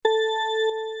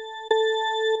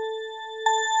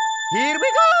Here we go!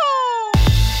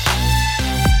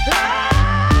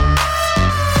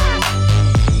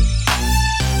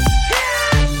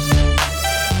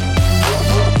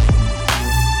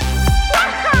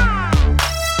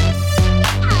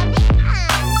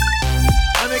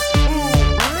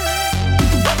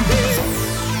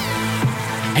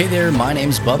 Hey there, my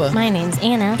name's Bubba. My name's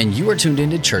Anna. And you are tuned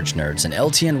into Church Nerds, an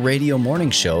LTN radio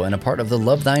morning show and a part of the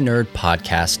Love Thy Nerd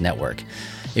podcast network.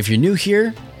 If you're new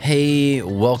here, hey,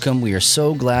 welcome. We are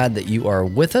so glad that you are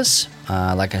with us.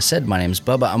 Like I said, my name's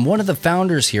Bubba. I'm one of the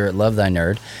founders here at Love Thy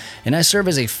Nerd, and I serve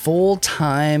as a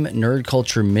full-time nerd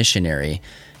culture missionary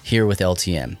here with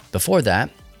LTN. Before that,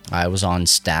 I was on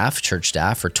staff, church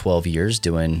staff, for 12 years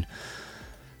doing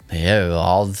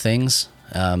all the things.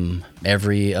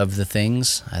 Every of the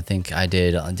things. I think I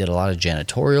did a lot of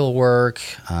janitorial work.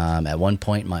 At one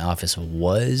point, my office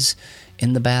was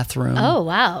in the bathroom. Oh,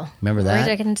 wow. Remember that?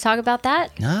 We're going to talk about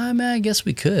that? I guess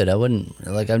we could. I wouldn't,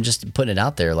 I'm just putting it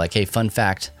out there. Like, hey, fun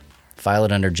fact, file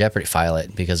it under Jeopardy. File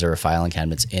it because there were filing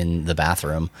cabinets in the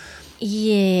bathroom.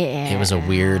 Yeah. It was a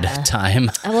weird time.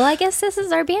 Well, I guess this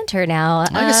is our banter now.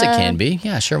 I guess it can be.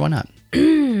 Yeah, sure, why not?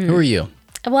 Who are you?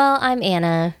 Well, I'm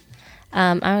Anna.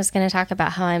 I was going to talk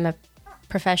about how I'm a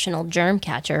professional germ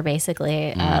catcher,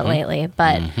 basically, lately.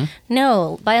 But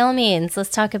no, by all means, let's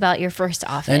talk about your first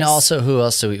office. And also, who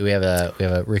else do we have? We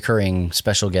have a recurring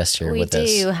special guest here with us.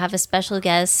 We do have a special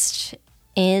guest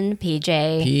in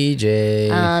PJ.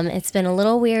 PJ. It's been a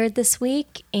little weird this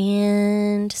week,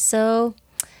 and so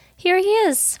here he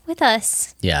is with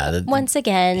us. Yeah. Once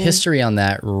again. History on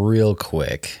that real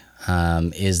quick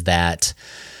is that...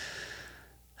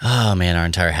 Oh man, our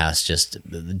entire house just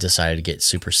decided to get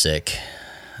super sick.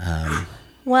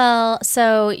 Well,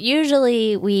 so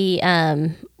usually we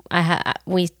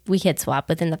kid swap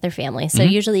with another family. So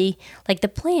usually, like, the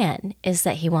plan is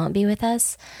that he won't be with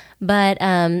us. But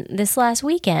this last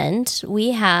weekend,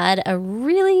 we had a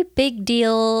really big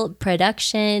deal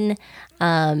production.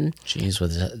 Jeez,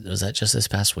 was that just this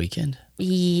past weekend?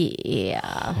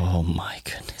 Yeah. Oh my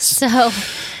goodness.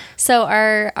 So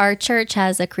our church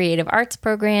has a creative arts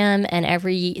program, and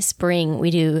every spring we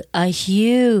do a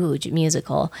huge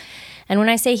musical. And when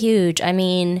I say huge, I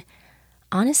mean,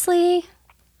 honestly,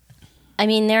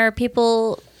 there are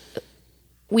people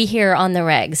we hear on the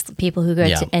regs, people who go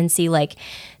to and see like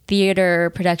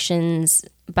theater productions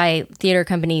by theater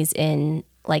companies in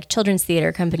like children's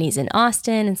theater companies in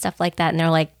Austin and stuff like that. And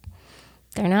they're like,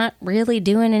 they're not really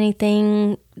doing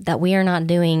anything that we are not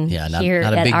doing here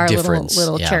at our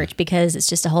little church, because it's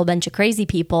just a whole bunch of crazy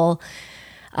people,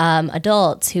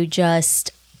 adults who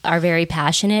just are very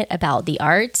passionate about the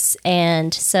arts.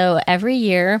 And so every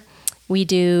year we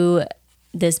do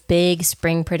this big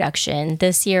spring production.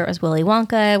 This year it was Willy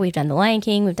Wonka. We've done The Lion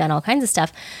King. We've done all kinds of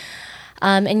stuff.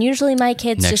 And usually my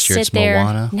kids just sit there.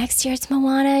 Moana. Next year it's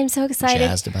Moana. I'm so excited.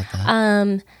 Jazzed about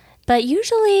that. But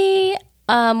usually...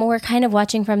 we're kind of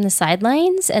watching from the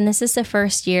sidelines, and this is the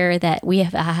first year that we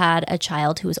have had a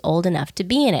child who is old enough to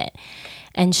be in it.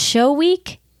 And show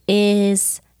week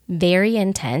is very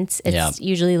intense. It's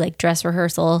usually like dress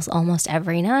rehearsals almost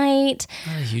every night.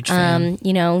 Not a huge fan.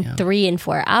 3 and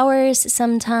 4 hours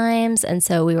sometimes. And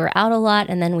so we were out a lot,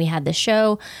 and then we had the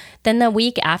show. Then the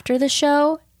week after the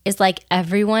show is like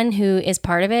everyone who is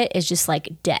part of it is just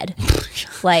like dead,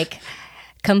 like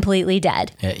completely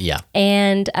dead. Yeah.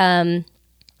 And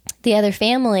the other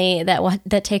family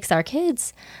that takes our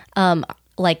kids,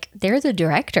 they're the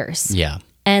directors. Yeah.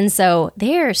 And so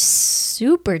they're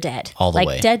super dead. All the way.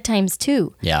 Like dead times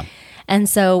 2. Yeah. And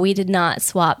so we did not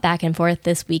swap back and forth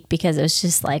this week because it was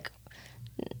just like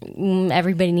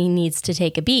everybody needs to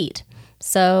take a beat.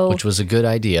 So, which was a good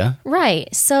idea.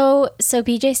 Right. So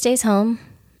PJ stays home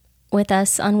with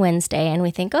us on Wednesday, and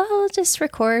we think, I'll just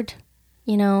record,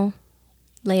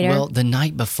 later. Well, the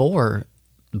night before,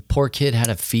 the poor kid had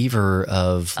a fever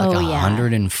of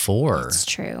 104. It's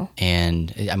true.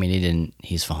 And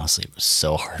he's falling asleep. It was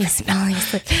so hard. He's falling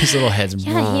asleep. His little head's...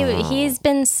 Yeah, he's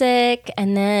been sick.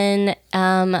 And then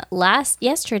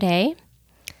yesterday,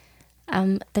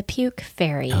 the puke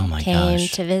fairy came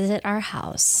to visit our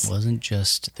house. It wasn't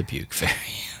just the puke fairy.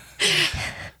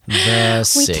 The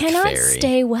sick fairy. We cannot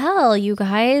stay well, you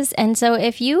guys. And so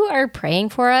if you are praying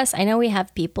for us, I know we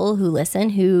have people who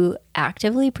listen who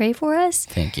actively pray for us.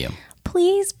 Thank you.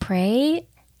 Please pray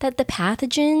that the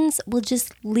pathogens will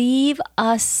just leave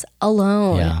us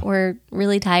alone. Yeah. We're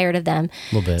really tired of them.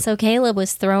 A little bit. So Caleb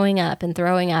was throwing up and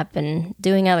doing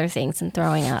other things and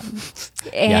throwing up.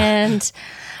 And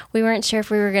we weren't sure if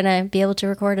we were going to be able to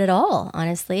record at all,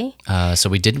 honestly. So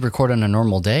we didn't record on a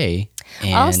normal day.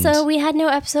 And Also, we had no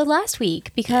episode last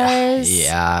week because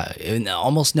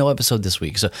almost no episode this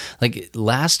week. So like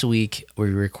last week we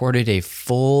recorded a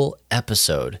full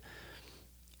episode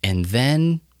and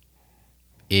then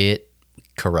it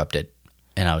corrupted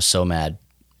and I was so mad.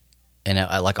 And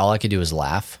I like all I could do was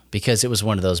laugh because it was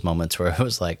one of those moments where it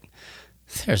was like,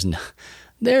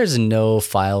 there's no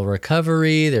file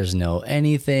recovery. There's no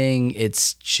anything.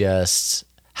 It's just,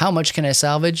 how much can I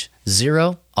salvage?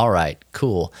 0. All right,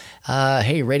 cool.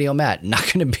 Hey, Radio Matt,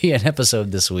 not going to be an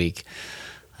episode this week.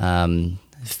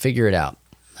 Figure it out.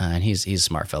 And he's a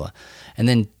smart fella. And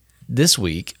then this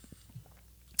week,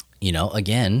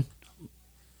 again,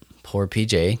 poor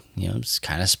PJ, it's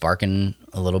kind of sparking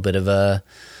a little bit of a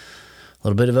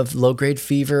low grade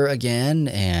fever again.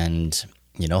 And,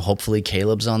 hopefully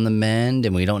Caleb's on the mend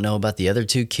and we don't know about the other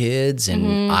 2 kids.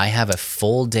 And I have a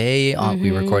full day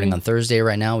we're recording on Thursday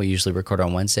right now. We usually record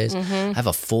on Wednesdays. I have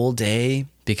a full day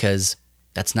because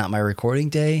that's not my recording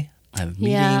day. I have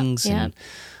meetings and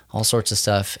all sorts of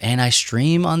stuff. And I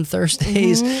stream on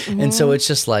Thursdays. And so it's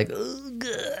just like,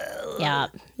 yeah.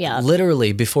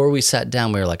 Literally before we sat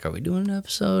down, we were like, are we doing an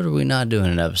episode or are we not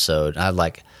doing an episode? I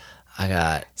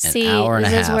got an hour and a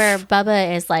half. This is where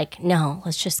Bubba is like, no,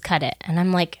 let's just cut it. And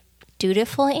I'm like,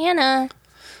 dutiful Anna,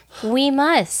 we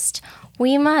must.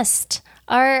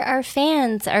 Our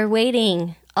fans are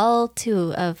waiting. All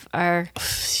 2 of our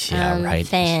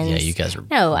fans. Yeah, you guys are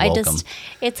welcome.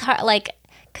 It's hard. Like,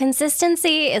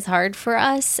 consistency is hard for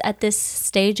us at this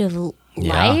stage of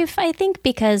life, I think,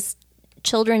 because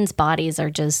children's bodies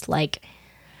are just like...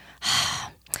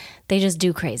 They just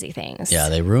do crazy things. Yeah,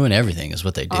 they ruin everything is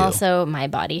what they do. Also, my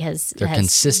body has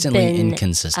consistently been,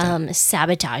 inconsistent.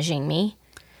 Sabotaging me.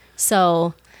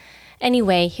 So,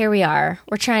 anyway, here we are.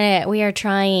 We are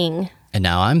trying. And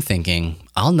now I'm thinking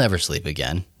I'll never sleep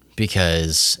again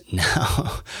because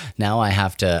now I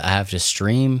have to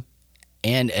stream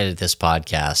and edit this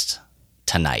podcast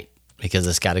tonight because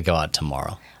it's got to go out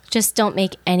tomorrow. Just don't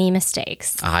make any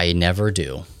mistakes. I never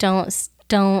do.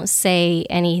 Don't say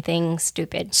anything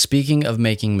stupid. Speaking of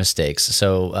making mistakes,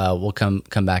 so we'll come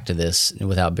back to this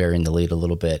without burying the lead a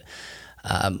little bit.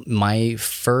 My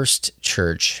first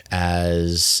church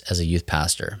as a youth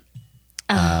pastor,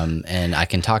 and I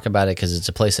can talk about it because it's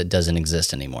a place that doesn't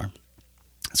exist anymore.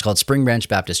 It's called Spring Branch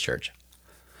Baptist Church,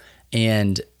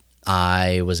 and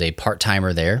I was a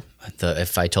part-timer there.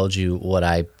 If I told you what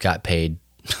I got paid,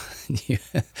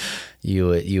 you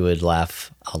would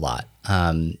laugh a lot.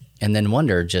 And then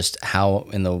wonder just how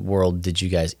in the world did you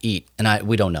guys eat? And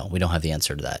we don't know. We don't have the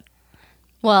answer to that.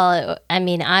 Well, I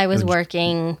mean, I was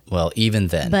working. Well, even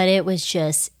then. But it was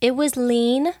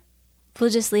lean.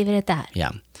 We'll just leave it at that. Yeah.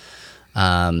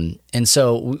 And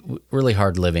so really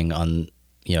hard living on,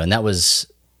 and that was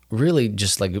really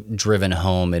just like driven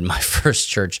home in my first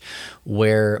church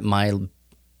where my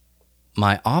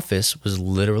office was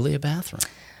literally a bathroom.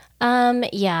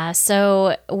 Yeah,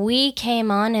 so we came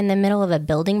on in the middle of a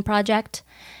building project,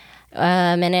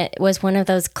 and it was one of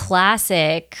those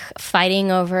classic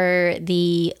fighting over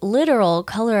the literal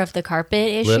color of the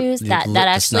carpet issues that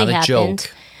actually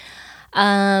happened.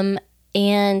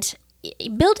 And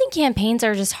building campaigns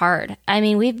are just hard. I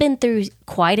mean, we've been through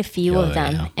quite a few of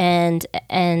them, and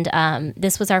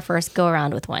this was our first go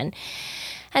around with one.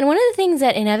 And one of the things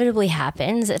that inevitably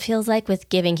happens, it feels like with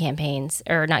giving campaigns,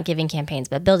 or not giving campaigns,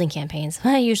 but building campaigns.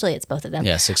 Well, usually it's both of them.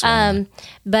 Yeah, 6-1.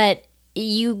 But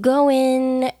you go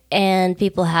in and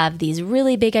people have these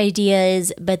really big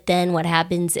ideas, but then what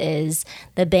happens is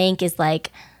the bank is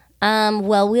like,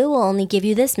 well, we will only give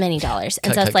you this many dollars.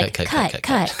 And so it's like, cut.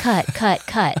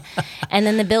 And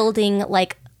then the building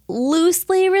like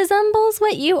loosely resembles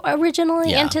what you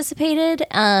originally anticipated.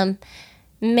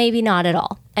 Maybe not at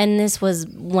all. And this was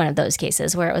one of those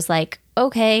cases where it was like,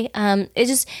 okay,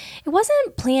 it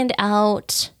wasn't planned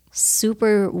out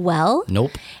super well.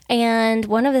 Nope. And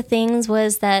one of the things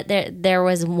was that there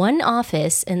was one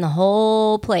office in the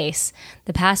whole place,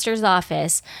 the pastor's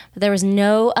office, but there was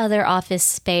no other office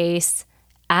space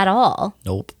at all.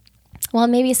 Nope. Well,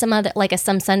 maybe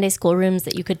some Sunday school rooms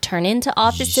that you could turn into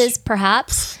offices,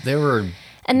 perhaps.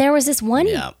 And there was this one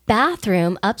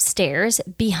bathroom upstairs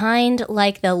behind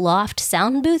like the loft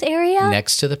sound booth area.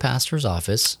 Next to the pastor's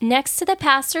office.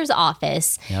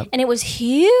 Yep. And it was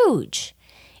huge.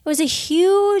 It was a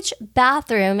huge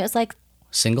bathroom. It was like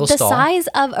single the stall. Size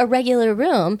of a regular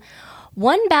room.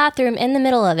 One bathroom in the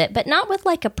middle of it, but not with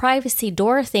like a privacy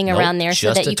door thing around there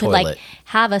so that you could like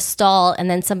have a stall and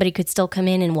then somebody could still come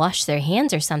in and wash their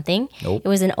hands or something. Nope. It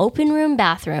was an open room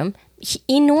bathroom.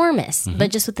 enormous,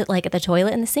 but just with the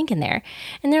toilet and the sink in there.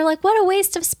 And they're like, what a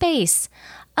waste of space.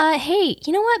 Hey,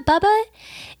 you know what, Bubba?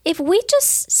 If we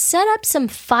just set up some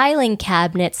filing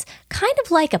cabinets, kind of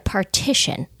like a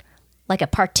partition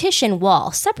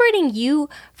wall, separating you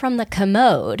from the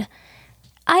commode,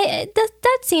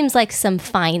 that seems like some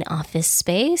fine office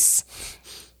space.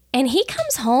 And he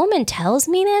comes home and tells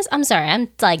me this. I'm sorry, I'm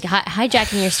like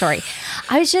hijacking your story.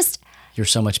 You're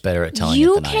so much better at telling it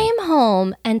than I am. You came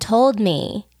home and told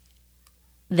me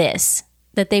this,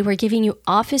 that they were giving you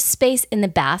office space in the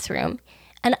bathroom.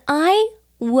 And I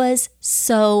was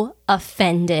so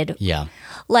offended. Yeah.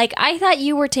 Like, I thought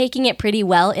you were taking it pretty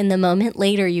well in the moment.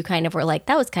 Later, you kind of were like,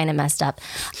 that was kind of messed up.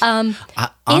 Honestly,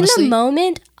 in the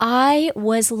moment, I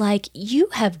was like, you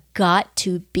have got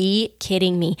to be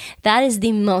kidding me. That is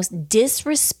the most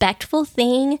disrespectful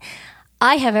thing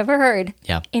I have ever heard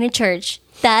in a church.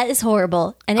 That is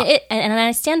horrible. And and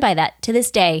I stand by that to this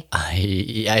day.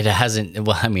 It hasn't,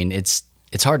 well, I mean, it's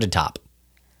hard to top.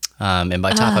 And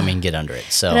by top, I mean get under it.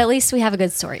 So, but at least we have a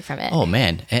good story from it. Oh,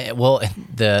 man. Well,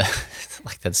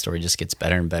 that story just gets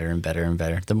better and better and better and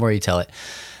better the more you tell it.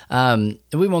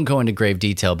 We won't go into grave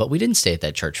detail, but we didn't stay at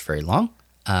that church very long.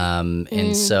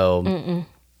 And so...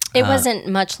 It wasn't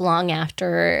much long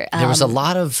after there was a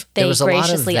lot of they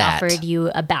graciously offered you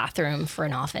a bathroom for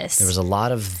an office. There was a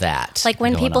lot of that. Like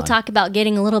when people talk about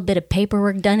getting a little bit of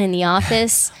paperwork done in the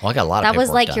office. Well, I got a lot of that was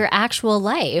like done. Your actual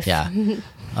life. Yeah.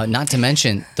 Not to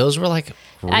mention, those were like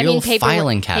real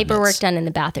filing cabinets. Paperwork done in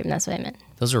the bathroom. That's what I meant.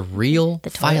 Those are real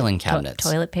filing cabinets.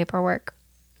 Toilet paperwork.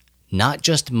 Not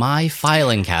just my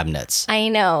filing cabinets. I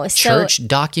know. Church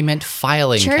document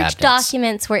filing cabinets. Church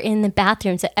documents were in the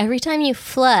bathroom. So every time you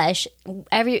flush,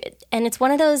 and it's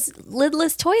one of those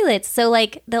lidless toilets. So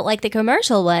like the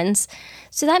commercial ones.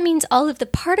 So that means all of the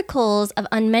particles of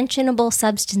unmentionable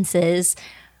substances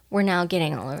were now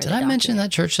getting all over the document. Did I mention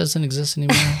that church doesn't exist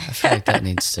anymore? I feel like that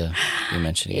needs to be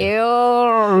mentioned again.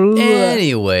 Ew.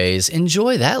 Anyways,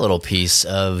 enjoy that little piece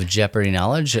of Jeopardy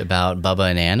knowledge about Bubba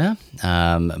and Anna.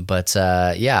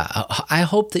 I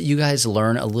hope that you guys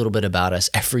learn a little bit about us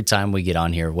every time we get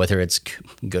on here, whether it's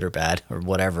good or bad or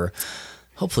whatever.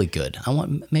 Hopefully good. I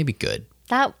want maybe good.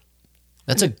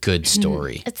 That's a good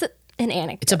story. It's an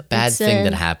anecdote. It's a bad thing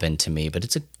that happened to me, but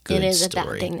it's a good story. It is a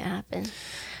bad thing that happened.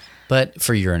 But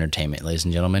for your entertainment, ladies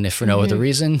and gentlemen, if for no other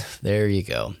reason, there you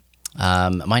go.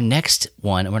 My next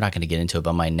one, and we're not going to get into it,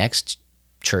 but my next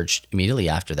church immediately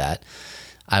after that,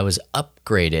 I was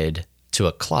upgraded to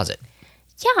a closet.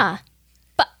 Yeah.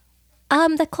 But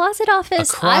the closet office,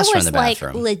 Across I from was the like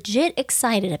bathroom. Legit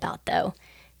excited about, though,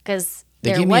 because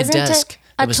They there gave me a wasn't desk.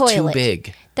 a It was toilet. too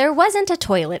big. There wasn't a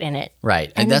toilet in it.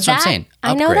 Right. And that's what I'm saying.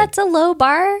 I know Upgrade. that's a low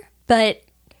bar, but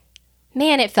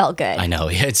man, it felt good. I know.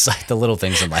 Yeah, it's like the little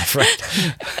things in life,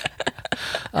 right?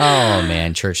 Oh,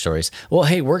 man, church stories. Well,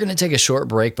 hey, we're going to take a short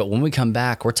break, but when we come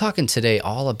back, we're talking today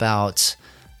all about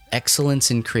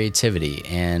excellence in creativity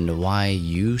and why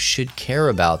you should care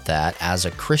about that as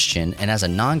a Christian, and as a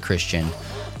non-Christian,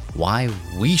 why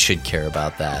we should care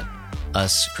about that,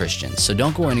 us Christians. So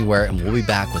don't go anywhere, and we'll be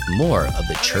back with more of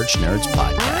the Church Nerds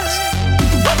Podcast.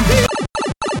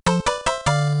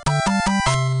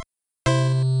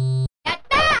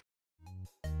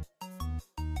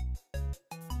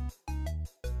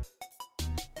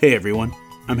 Hey everyone,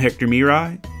 I'm Hector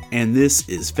Mirai, and this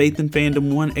is Faith and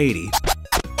Fandom 180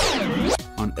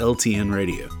 on LTN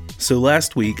Radio. So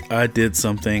last week I did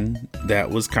something that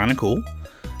was kind of cool.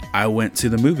 I went to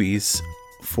the movies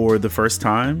for the first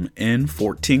time in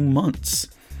 14 months.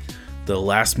 The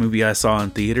last movie I saw in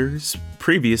theaters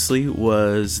previously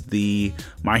was the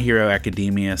My Hero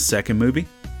Academia second movie.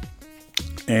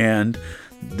 And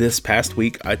this past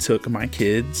week I took my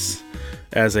kids,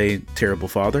 as a terrible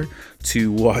father,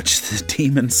 to watch the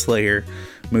Demon Slayer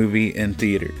movie in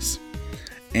theaters.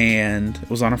 And it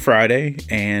was on a Friday,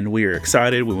 and we were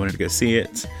excited. We wanted to go see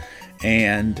it.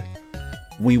 And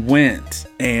we went,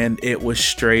 and it was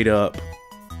straight up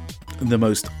the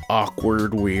most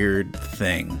awkward, weird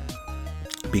thing.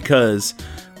 Because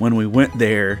when we went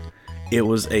there, it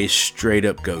was a straight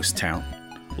up ghost town.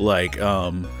 Like,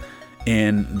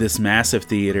 in this massive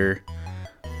theater,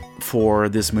 for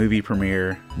this movie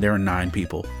premiere, there were 9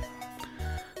 people.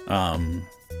 It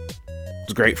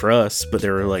was great for us, but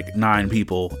there were like 9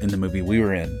 people in the movie we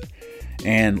were in.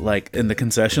 And like in the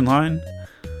concession line,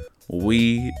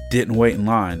 we didn't wait in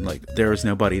line. Like there was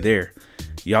nobody there.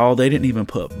 Y'all, they didn't even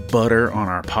put butter on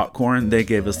our popcorn. They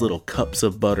gave us little cups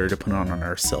of butter to put on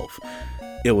ourselves.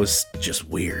 It was just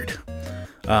weird.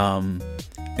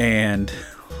 And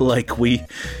like we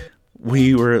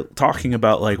were talking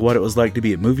about like what it was like to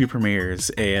be at movie premieres,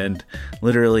 and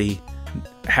literally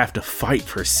have to fight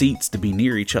for seats to be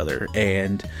near each other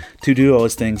and to do all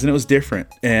those things. And it was different.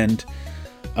 And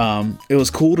it was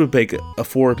cool to make a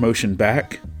forward motion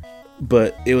back,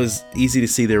 but it was easy to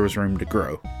see there was room to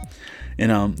grow. In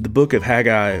the book of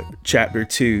Haggai, chapter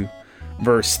 2,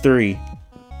 verse 3,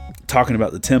 talking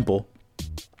about the temple,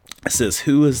 it says,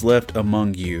 "Who is left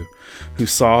among you who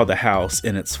saw the house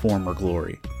in its former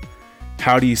glory?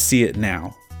 How do you see it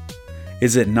now?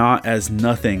 Is it not as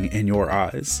nothing in your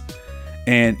eyes?"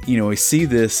 And, we see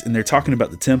this, and they're talking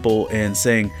about the temple and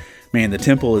saying, man, the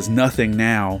temple is nothing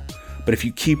now. But if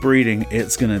you keep reading,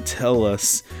 it's going to tell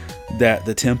us that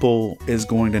the temple is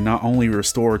going to not only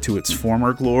restore to its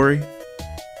former glory,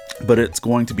 but it's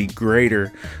going to be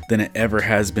greater than it ever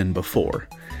has been before.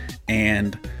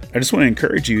 And I just want to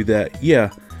encourage you that,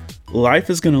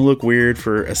 life is going to look weird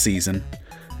for a season,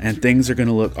 and things are going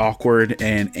to look awkward.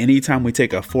 And anytime we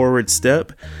take a forward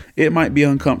step, it might be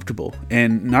uncomfortable,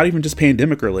 and not even just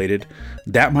pandemic related.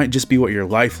 That might just be what your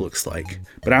life looks like.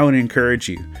 But I want to encourage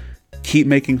you, keep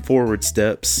making forward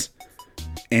steps,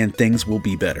 and things will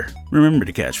be better. Remember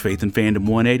to catch Faith and Fandom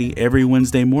 180 every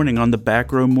Wednesday morning on the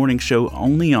Back Row Morning Show,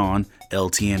 only on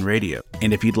LTN Radio.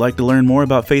 And if you'd like to learn more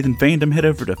about Faith and Fandom, head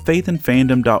over to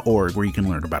faithandfandom.org, where you can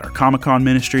learn about our Comic-Con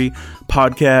ministry,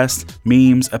 podcasts,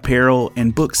 memes, apparel,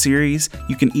 and book series.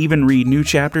 You can even read new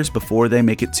chapters before they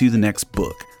make it to the next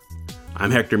book.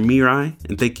 I'm Hector Mirai,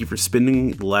 and thank you for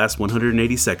spending the last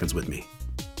 180 seconds with me.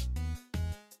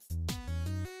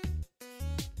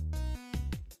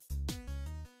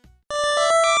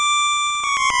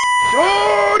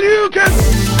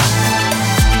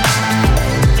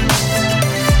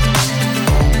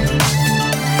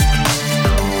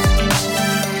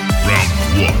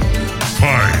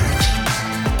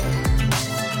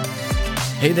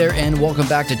 Hey there, and welcome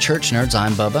back to Church Nerds.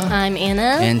 I'm Bubba. I'm Anna.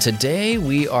 And today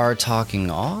we are talking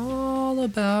all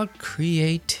about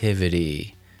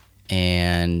creativity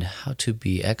and how to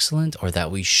be excellent, or that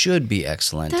we should be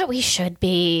excellent. That we should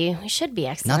be. We should be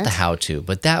excellent. Not the how to,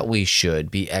 but that we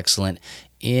should be excellent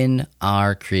in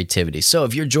our creativity. So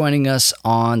if you're joining us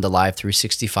on the Live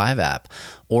 365 app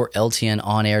or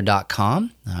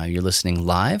ltnonair.com, you're listening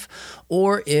live,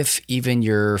 or if even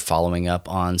you're following up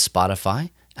on Spotify,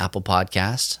 Apple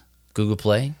Podcasts, Google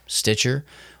Play, Stitcher,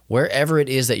 wherever it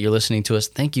is that you're listening to us,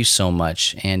 thank you so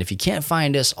much. And if you can't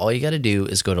find us, all you got to do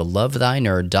is go to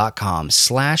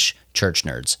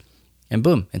lovethynerd.com/churchnerds. And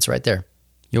boom, it's right there.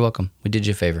 You're welcome. We did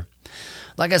you a favor.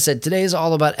 Like I said, today is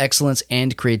all about excellence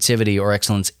and creativity, or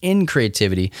excellence in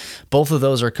creativity. Both of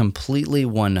those are completely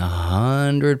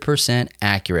 100%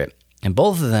 accurate. And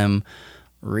both of them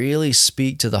really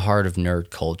speak to the heart of nerd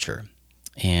culture.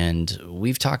 And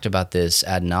we've talked about this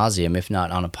ad nauseum, if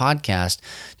not on a podcast,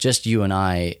 just you and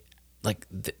I. Like,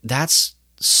 that's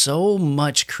so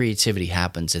much creativity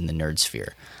happens in the nerd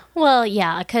sphere. Well,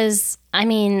 yeah, because,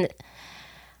 nerd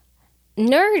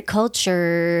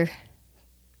culture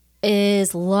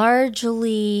is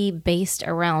largely based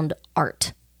around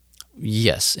art.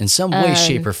 Yes, in some way,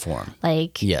 shape, or form.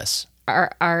 Yes.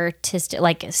 Artistic,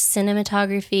 like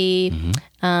cinematography.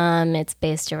 Mm-hmm. It's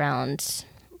based around,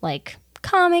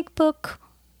 comic books,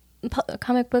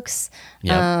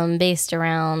 Yep. based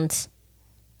around,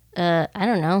 I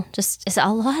don't know, just it's a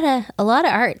lot of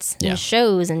arts and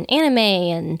shows and anime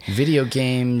and video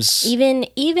games, even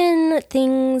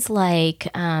things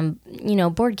like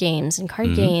board games and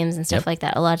card games and stuff like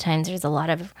that. A lot of times there's a lot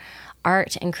of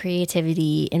art and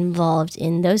creativity involved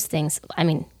in those things.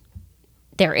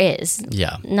 There is.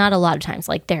 Yeah. Not a lot of times.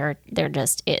 There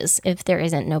just is. If there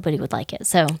isn't, nobody would like it.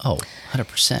 So. Oh,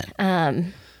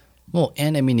 100%. Well,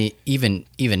 and even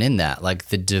in that,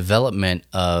 the development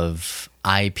of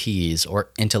IPs or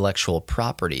intellectual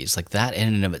properties, that in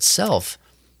and of itself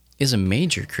is a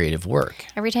major creative work.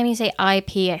 Every time you say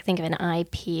IP, I think of an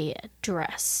IP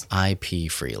address.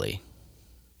 IP freely.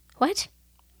 What?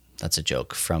 That's a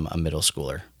joke from a middle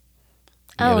schooler.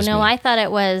 Oh, no, I thought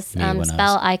it was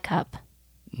spell iCup.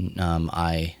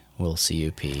 I will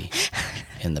CUP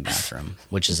in the bathroom,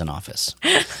 which is an office.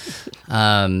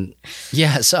 So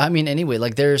anyway,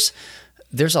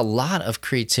 there's a lot of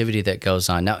creativity that goes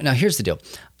on. Now here's the deal.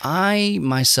 I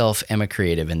myself am a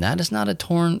creative, and that is not a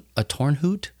torn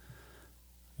hoot.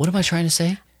 What am I trying to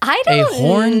say? I don't know. A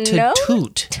horn to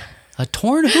toot. A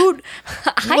torn hoot?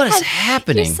 What is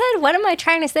happening? You said, what am I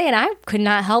trying to say? And I could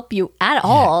not help you at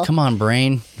all. Come on,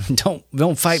 brain.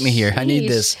 Don't fight me here. I need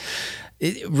this.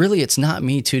 It's not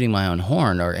me tooting my own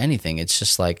horn or anything. It's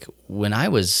just when I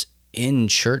was in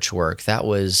church work, that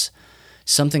was,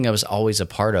 something I was always a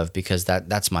part of because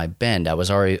that's my bend. I was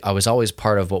always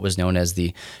part of what was known as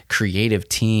the creative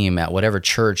team at whatever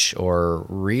church or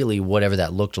really whatever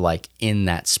that looked like in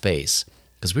that space.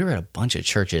 Because we were at a bunch of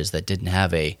churches that didn't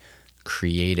have a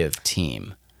creative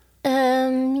team.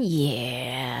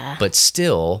 Yeah. But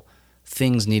still,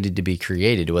 things needed to be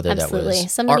created, whether Absolutely. that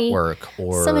was artwork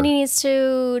or... Somebody needs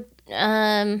to...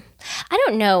 I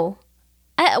don't know.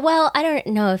 I don't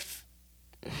know if...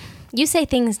 You say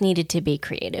things needed to be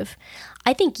creative.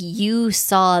 I think you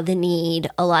saw the need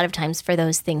a lot of times for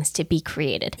those things to be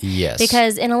created. Yes.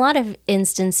 Because in a lot of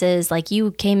instances, like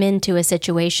you came into a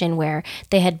situation where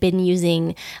they had been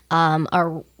using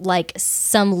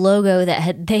some logo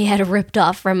that they had ripped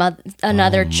off from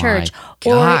another church,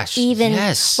 gosh,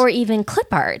 or even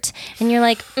clip art, and you're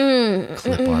like,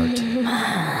 clip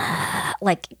art,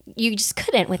 like you just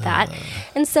couldn't with that,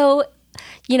 and so.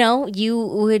 You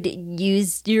would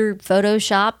use your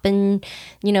Photoshop and,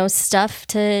 stuff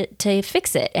to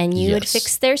fix it. And you would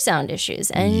fix their sound issues.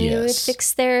 And you would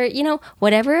fix their,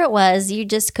 whatever it was. You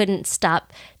just couldn't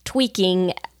stop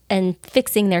tweaking and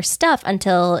fixing their stuff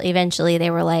until eventually they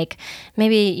were like,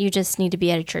 maybe you just need to be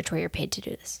at a church where you're paid to do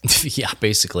this. Yeah,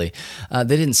 basically.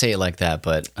 They didn't say it like that,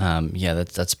 but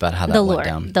that's about how that went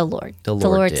down. The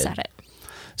Lord said it.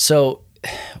 So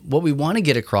what we want to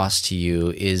get across to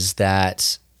you is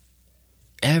that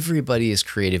everybody is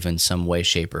creative in some way,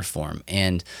 shape, or form.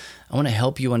 And I want to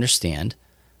help you understand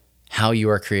how you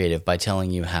are creative by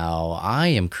telling you how I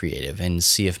am creative and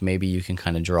see if maybe you can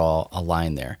kind of draw a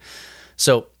line there.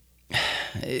 So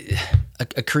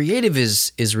a creative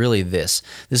is really this.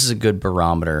 This is a good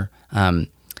barometer.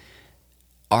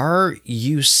 Are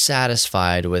you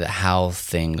satisfied with how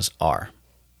things are?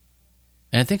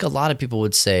 And I think a lot of people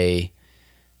would say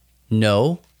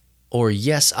no, or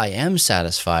yes, I am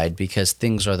satisfied because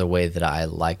things are the way that I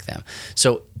like them.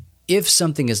 So if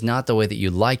something is not the way that you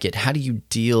like it, how do you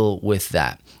deal with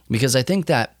that? Because I think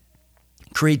that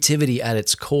creativity at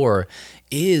its core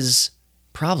is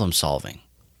problem solving.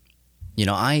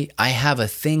 I have a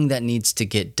thing that needs to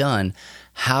get done.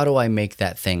 How do I make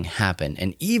that thing happen?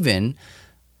 And even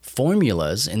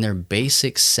formulas in their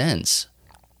basic sense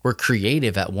were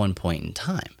creative at one point in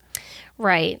time.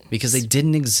 Right. Because they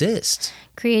didn't exist.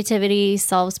 Creativity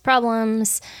solves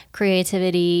problems.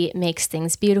 Creativity makes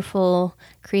things beautiful.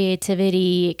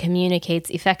 Creativity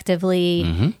communicates effectively.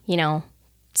 Mm-hmm.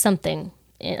 Something,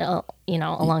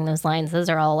 along those lines. Those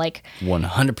are all like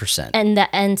 100%.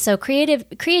 And so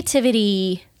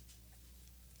creativity.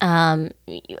 A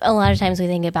lot of times we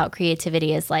think about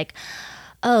creativity as like,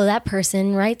 oh, that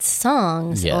person writes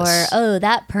songs, yes. or oh,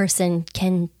 that person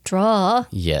can draw,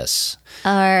 yes,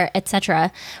 or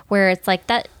etc. Where it's like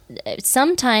that.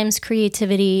 Sometimes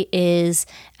creativity is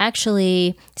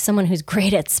actually someone who's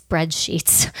great at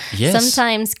spreadsheets. Yes.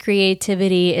 Sometimes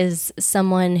creativity is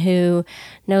someone who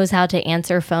knows how to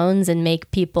answer phones and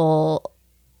make people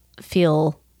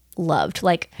feel loved.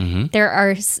 Like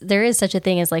there is such a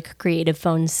thing as like creative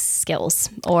phone skills,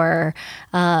 or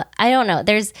I don't know.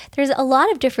 There's a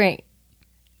lot of different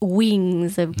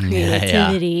wings of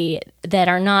creativity that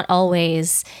are not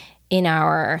always in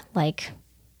our like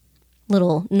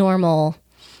little normal.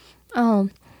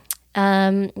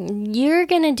 You're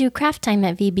gonna do craft time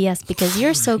at VBS because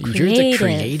you're so creative. You're the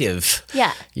creative.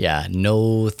 Yeah. Yeah.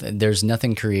 No, there's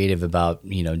nothing creative about,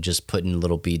 just putting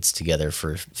little beads together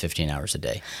for 15 hours a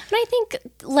day. And I think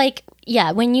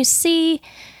when you see,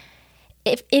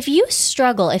 if you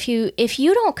struggle, if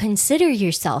you don't consider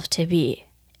yourself to be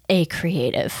a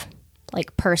creative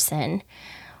like person,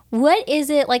 what is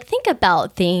it like? Think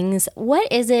about things. What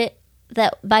is it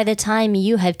that by the time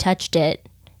you have touched it,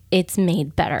 it's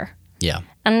made better? Yeah.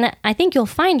 And I think you'll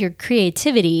find your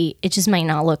creativity, it just might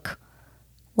not look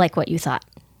like what you thought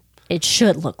it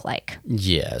should look like.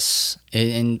 Yes.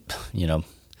 And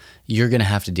you're going to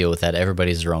have to deal with that.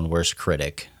 Everybody's their own worst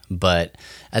critic. But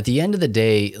at the end of the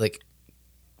day, like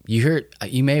you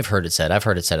may have heard it said, I've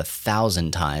heard it said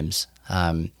 1,000 times,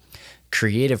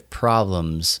 creative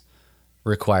problems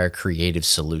require creative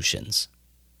solutions.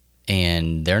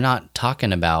 And they're not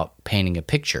talking about painting a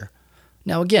picture.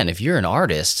 Now, again, if you're an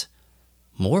artist,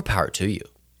 more power to you.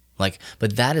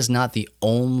 But that is not the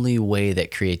only way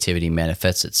that creativity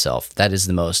manifests itself. That is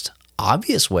the most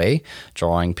obvious way: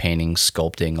 drawing, painting,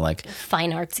 sculpting, like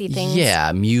fine artsy things.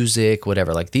 Yeah, music,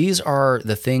 whatever. Like these are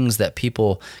the things that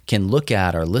people can look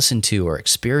at or listen to or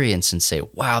experience and say,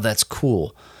 "Wow, that's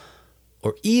cool."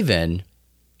 Or even,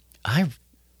 I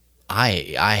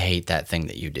hate that thing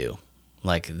that you do.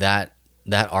 Like that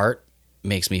art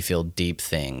makes me feel deep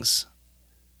things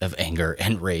of anger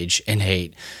and rage and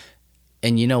hate.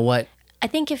 And you know what? I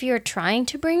think if you're trying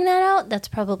to bring that out, that's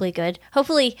probably good.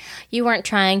 Hopefully you weren't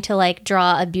trying to like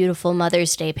draw a beautiful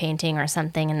Mother's Day painting or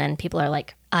something and then people are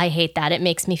like, I hate that. It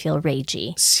makes me feel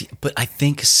ragey. See, but I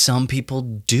think some people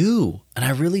do, and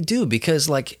I really do, because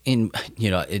like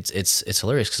it's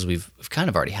hilarious because we've kind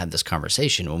of already had this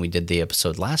conversation when we did the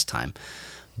episode last time.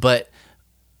 But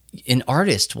an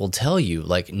artist will tell you,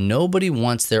 like, nobody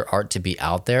wants their art to be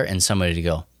out there and somebody to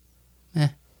go,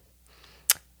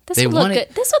 This would look good.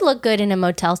 This would look good in a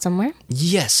motel somewhere.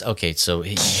 Yes. Okay. So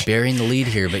burying the lead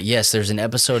here, but yes, there's an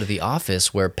episode of The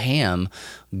Office where Pam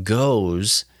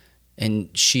goes and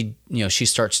she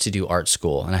starts to do art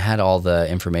school, and I had all the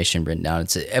information written down.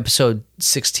 It's episode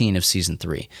 16 of season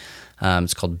 3.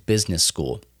 It's called Business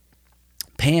School.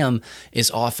 Pam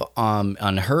is off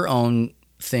on her own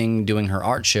thing doing her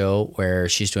art show where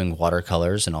she's doing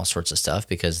watercolors and all sorts of stuff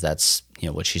because that's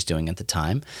what she's doing at the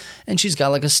time, and she's got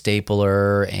like a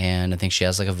stapler and I think she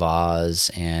has like a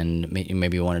vase and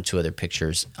maybe 1 or 2 other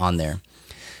pictures on there.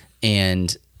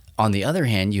 And on the other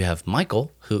hand, you have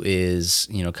Michael, who is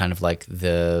kind of like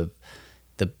the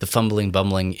fumbling,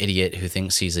 bumbling idiot who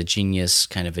thinks he's a genius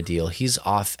kind of a deal. He's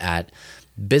off at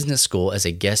business school as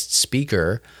a guest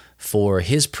speaker for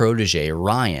his protege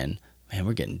Ryan. Man,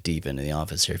 we're getting deep into The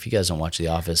Office here. If you guys don't watch The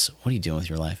Office, what are you doing with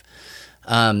your life?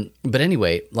 But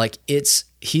anyway, like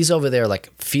he's over there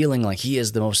like feeling like he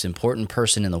is the most important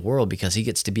person in the world because he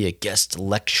gets to be a guest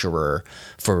lecturer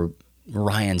for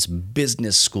Ryan's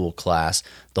business school class.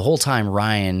 The whole time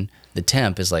Ryan, the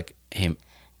temp, is like, hey,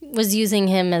 was using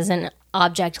him as an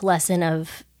object lesson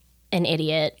of an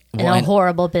idiot and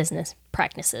horrible business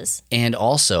practices. And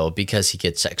also because he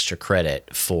gets extra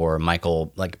credit for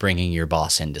Michael, like bringing your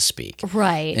boss in to speak.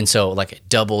 Right. And so like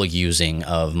double using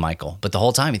of Michael. But the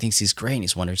whole time he thinks he's great. And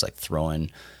he's wondering, he's like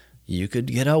throwing, you could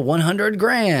get a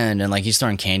 $100,000. And like he's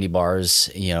throwing candy bars,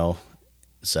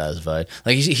 satisfied.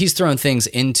 Like he's throwing things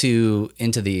into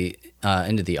the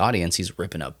audience. He's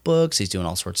ripping up books. He's doing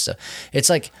all sorts of stuff. It's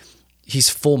like, he's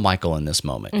full Michael in this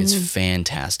moment. Mm-hmm. It's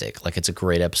fantastic. Like, it's a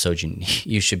great episode.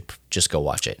 You should just go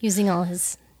watch it. Using all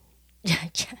his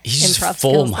he's just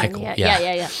full Michael.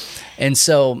 Yeah. And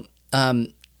so,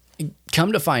 come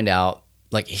to find out,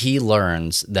 like, he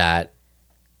learns that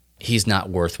he's not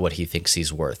worth what he thinks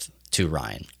he's worth to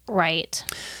Ryan. Right.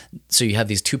 So you have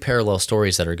these 2 parallel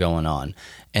stories that are going on.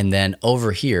 And then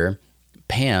over here,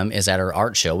 Pam is at her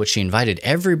art show, which she invited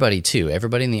everybody to.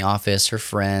 Everybody in the office, her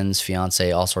friends, fiance,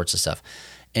 all sorts of stuff.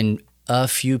 And a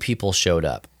few people showed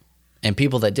up. And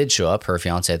people that did show up, her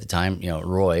fiance at the time,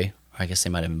 Roy, I guess they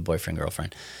might have been boyfriend,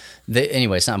 girlfriend.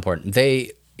 Anyway, it's not important.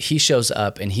 He shows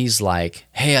up and he's like,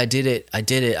 hey, I did it.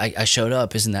 I showed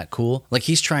up. Isn't that cool? Like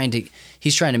he's trying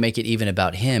to make it even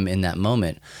about him in that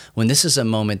moment, when this is a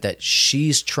moment that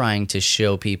she's trying to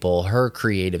show people her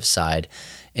creative side,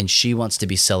 and she wants to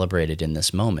be celebrated in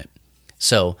this moment.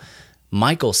 So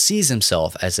Michael sees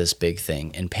himself as this big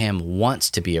thing, and Pam wants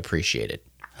to be appreciated.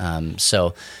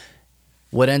 So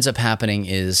what ends up happening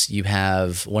is you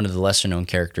have one of the lesser known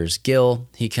characters, Gil.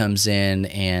 He comes in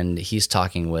and he's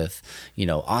talking with,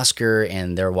 Oscar,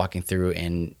 and they're walking through,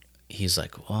 and he's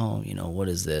like, well, what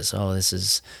is this? Oh, this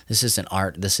isn't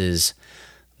art. This is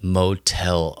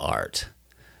motel art.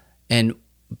 And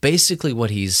basically what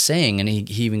he's saying, and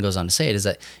he even goes on to say it, is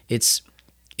that it's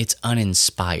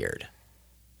uninspired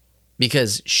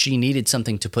because she needed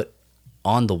something to put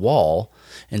on the wall,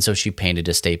 and so she painted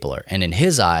a stapler. And in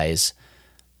his eyes,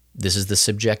 this is the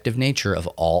subjective nature of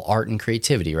all art and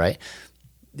creativity, right?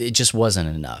 It just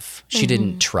wasn't enough. She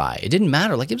didn't try. It didn't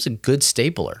matter. Like, it was a good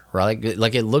stapler, right?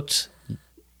 Like it looked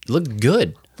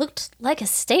good. Looked like a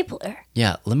stapler.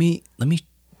 Yeah. Let me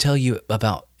tell you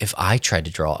about if I tried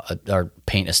to draw or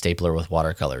paint a stapler with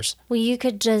watercolors. Well, you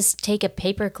could just take a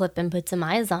paper clip and put some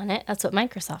eyes on it. That's what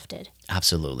Microsoft did.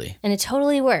 Absolutely. And it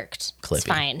totally worked. Clippy. It's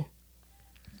fine.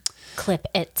 Clip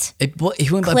it.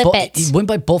 He went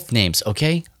by both names,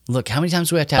 okay? Look, how many times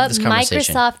do we have to have this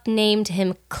conversation? Microsoft named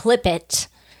him Clip It,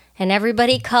 and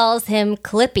everybody calls him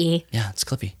Clippy. Yeah, it's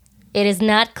Clippy. It is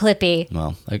not Clippy.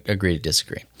 Well, I agree to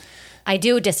disagree. I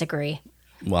do disagree.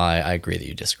 Well, I agree that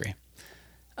you disagree.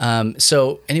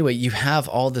 So anyway, you have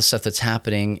all this stuff that's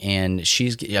happening, and she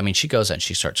goes out and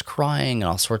she starts crying and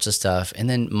all sorts of stuff. And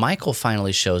then Michael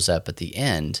finally shows up at the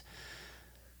end,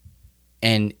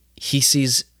 and he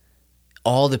sees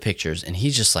all the pictures, and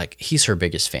he's just like, he's her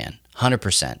biggest fan,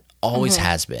 100%, always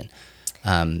has been.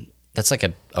 That's like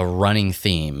a running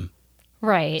theme.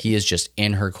 Right. He is just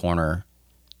in her corner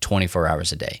 24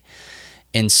 hours a day.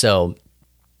 And so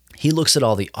he looks at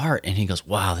all the art and he goes,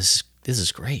 wow, this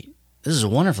is great. This is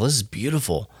wonderful. This is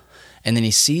beautiful. And then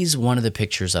he sees one of the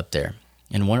pictures up there.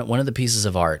 And one of the pieces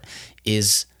of art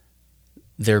is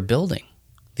their building,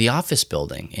 the office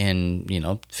building in,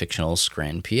 fictional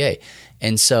Scranton, PA.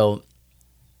 And so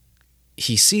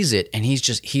he sees it, and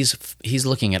he's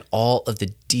looking at all of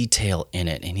the detail in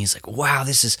it, and he's like, wow,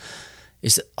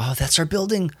 that's our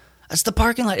building. That's the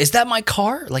parking lot. Is that my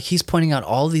car? Like, he's pointing out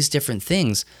all these different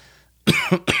things.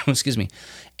 Excuse me.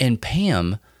 And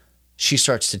Pam, she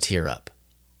starts to tear up.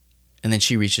 And then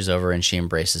she reaches over and she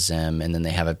embraces him, and then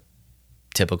they have a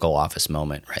typical office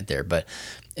moment right there. But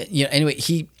anyway,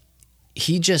 he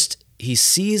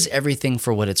sees everything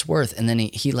for what it's worth, and then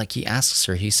he asks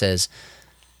her, he says,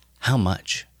 how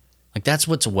much? Like, that's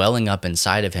what's welling up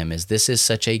inside of him, is this is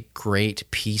such a great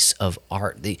piece of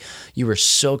art. You were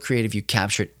so creative. You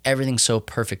captured everything so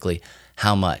perfectly.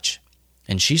 How much?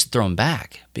 And she's thrown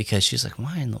back because she's like,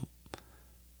 why?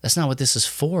 That's not what this is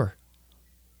for.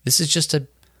 This is just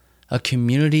a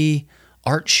community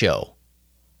art show.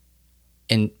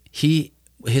 And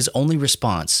his only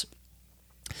response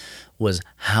was,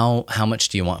 how much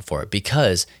do you want for it?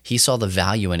 Because he saw the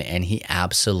value in it, and he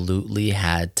absolutely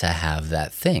had to have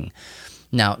that thing.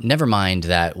 Now, never mind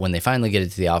that when they finally get it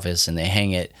to the office and they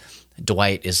hang it,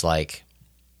 Dwight is like,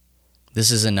 this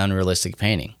is an unrealistic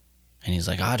painting. And he's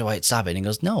like, Dwight, stop it. And he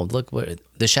goes, no, look,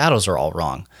 the shadows are all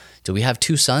wrong. Do we have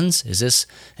two suns? Is this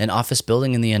an office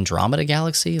building in the Andromeda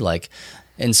galaxy?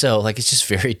 And so it's just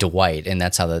very Dwight, and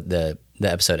that's how the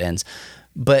episode ends.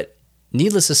 But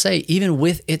needless to say, even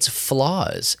with its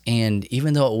flaws, and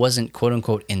even though it wasn't quote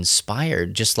unquote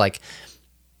inspired, just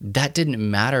that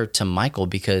didn't matter to Michael,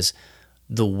 because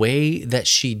the way that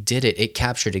she did it, it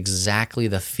captured exactly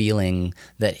the feeling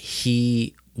that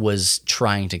he was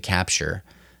trying to capture.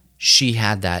 She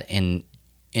had that in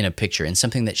a picture, and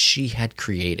something that she had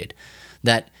created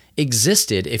that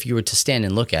existed if you were to stand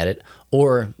and look at it,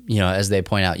 or, as they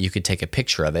point out, you could take a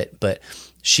picture of it, but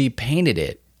she painted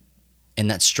it. And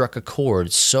that struck a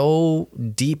chord so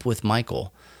deep with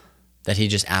Michael that he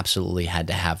just absolutely had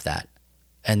to have that.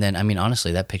 And then,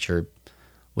 honestly, that picture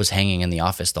was hanging in the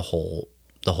office the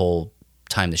whole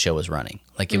time the show was running.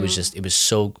 It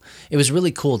was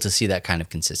really cool to see that kind of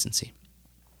consistency.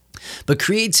 But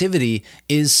creativity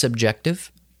is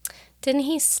subjective. Didn't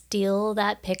he steal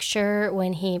that picture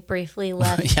when he briefly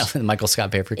left? Yeah, the Michael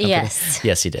Scott Paper Company. Yes.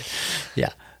 Yes, he did.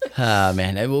 Yeah.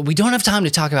 Man, we don't have time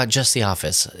to talk about just The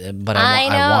Office, but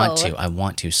I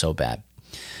want to so bad.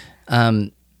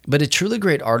 But a truly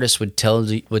great artist would tell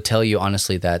you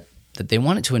honestly that they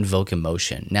wanted to invoke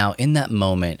emotion. Now, in that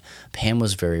moment, Pam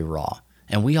was very raw,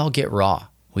 and we all get raw.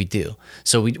 We do.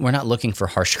 So we're not looking for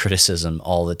harsh criticism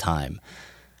all the time.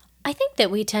 I think that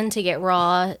we tend to get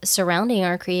raw surrounding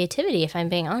our creativity, if I'm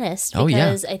being honest.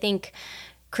 Because I think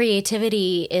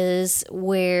creativity is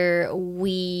where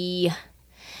we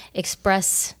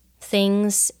express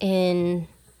things in,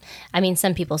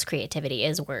 some people's creativity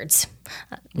is words.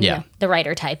 The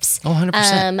writer types. Oh,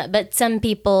 100%. But some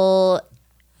people,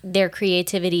 their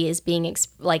creativity is being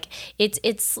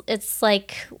it's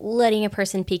like letting a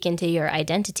person peek into your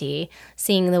identity,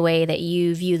 seeing the way that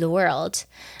you view the world.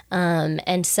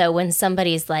 And so when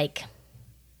somebody's like,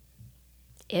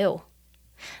 ew,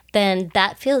 then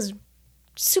that feels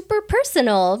super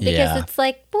personal, because it's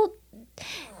like, well,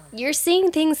 you're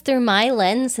seeing things through my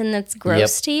lens, and that's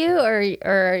gross to you,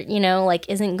 or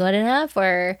isn't good enough,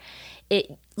 or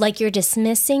it, you're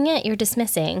dismissing it. You're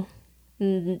dismissing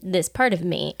this part of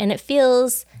me, and it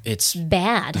feels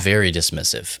bad, very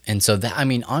dismissive. And so that,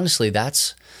 honestly,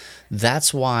 that's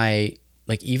why,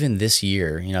 even this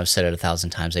year, I've said it 1,000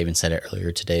 times. I even said it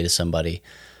earlier today to somebody.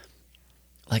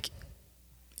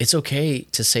 It's okay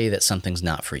to say that something's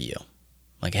not for you.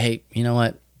 Hey, you know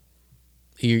what?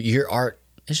 Your art,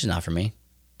 it's just not for me.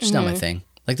 It's just not my thing.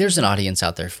 There's an audience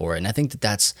out there for it. And I think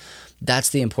that's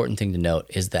the important thing to note,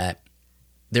 is that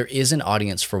there is an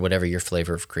audience for whatever your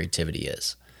flavor of creativity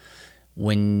is.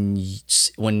 When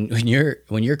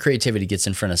your creativity gets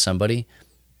in front of somebody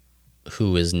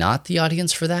who is not the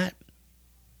audience for that,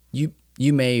 you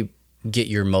may get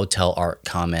your motel art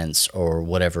comments or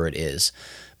whatever it is,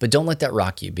 but don't let that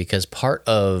rock you, because part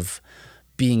of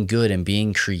being good and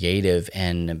being creative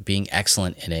and being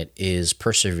excellent in it is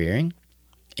persevering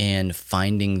and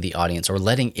finding the audience, or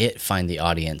letting it find the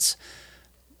audience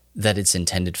that it's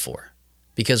intended for.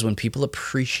 Because when people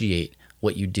appreciate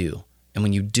what you do, and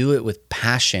when you do it with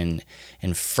passion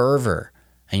and fervor,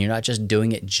 and you're not just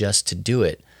doing it just to do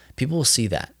it, people will see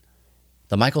that.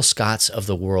 The Michael Scotts of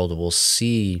the world will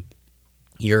see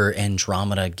your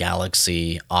Andromeda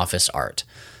Galaxy office art,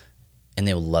 and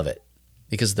they will love it,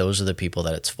 because those are the people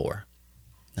that it's for.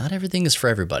 Not everything is for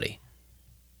everybody,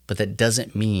 but that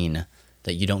doesn't mean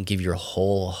that you don't give your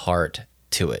whole heart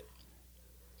to it.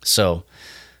 So,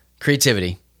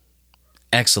 creativity,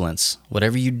 excellence.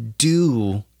 Whatever you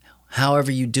do,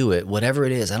 however you do it, whatever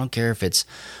it is, I don't care if it's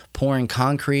pouring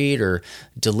concrete or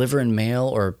delivering mail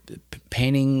or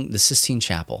painting the Sistine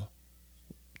Chapel.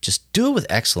 Just do it with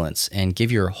excellence and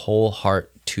give your whole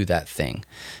heart to that thing,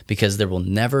 because there will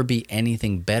never be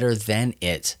anything better than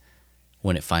it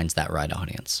when it finds that right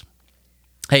audience.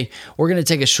 Hey, we're going to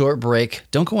take a short break.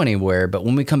 Don't go anywhere, but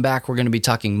when we come back, we're going to be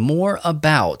talking more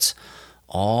about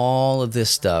all of this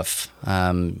stuff. We're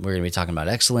going to be talking about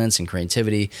excellence and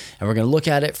creativity, and we're going to look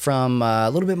at it from a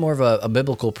little bit more of a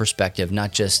biblical perspective,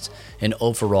 not just an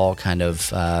overall kind of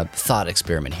thought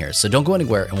experiment here. So don't go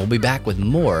anywhere, and we'll be back with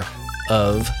more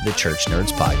of the Church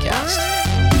Nerds Podcast.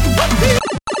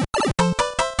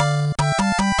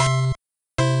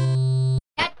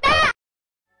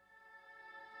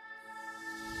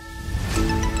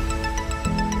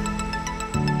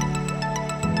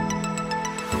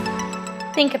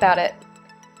 Think about it.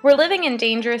 We're living in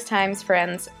dangerous times,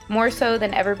 friends, more so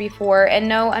than ever before, and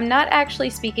no, I'm not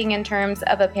actually speaking in terms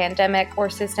of a pandemic or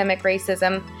systemic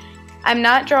racism. I'm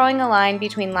not drawing a line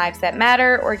between lives that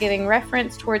matter or giving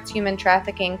reference towards human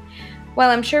trafficking. While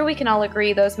I'm sure we can all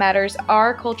agree those matters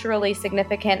are culturally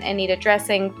significant and need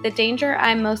addressing, the danger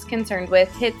I'm most concerned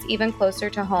with hits even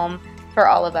closer to home for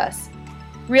all of us.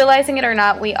 Realizing it or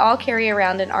not, we all carry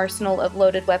around an arsenal of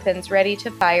loaded weapons ready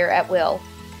to fire at will.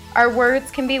 Our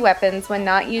words can be weapons when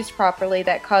not used properly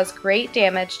that cause great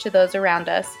damage to those around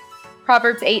us.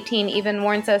 Proverbs 18 even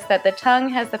warns us that the tongue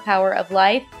has the power of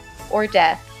life or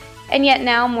death. And yet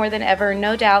now, more than ever,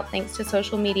 no doubt thanks to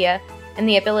social media and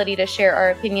the ability to share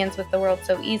our opinions with the world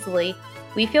so easily,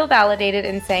 we feel validated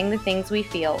in saying the things we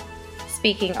feel,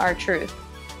 speaking our truth.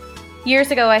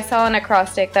 Years ago, I saw an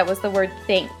acrostic that was the word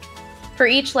think. For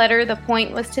each letter, the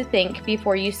point was to think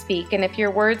before you speak, and if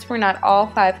your words were not all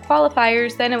 5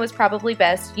 qualifiers, then it was probably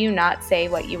best you not say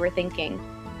what you were thinking.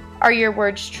 Are your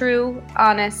words true,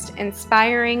 honest,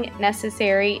 inspiring,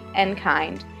 necessary, and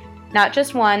kind? Not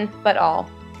just one, but all.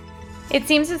 It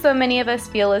seems as though many of us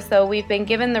feel as though we've been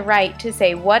given the right to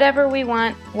say whatever we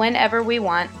want, whenever we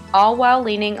want, all while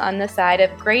leaning on the side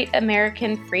of great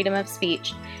American freedom of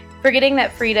speech, forgetting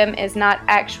that freedom is not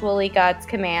actually God's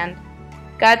command.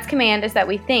 God's command is that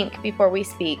we think before we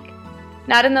speak.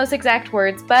 Not in those exact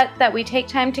words, but that we take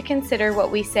time to consider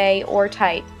what we say or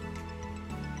type.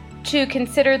 To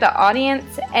consider the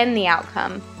audience and the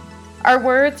outcome. Our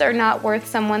words are not worth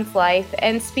someone's life,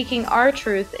 and speaking our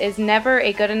truth is never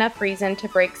a good enough reason to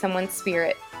break someone's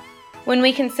spirit. When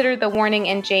we consider the warning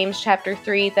in James chapter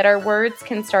 3 that our words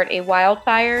can start a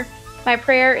wildfire, my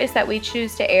prayer is that we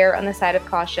choose to err on the side of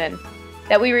caution.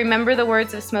 That we remember the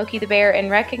words of Smokey the Bear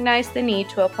and recognize the need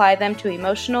to apply them to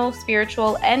emotional,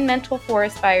 spiritual, and mental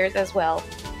forest fires as well.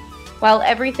 While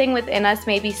everything within us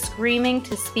may be screaming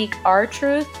to speak our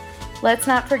truth, let's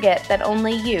not forget that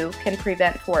only you can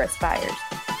prevent forest fires.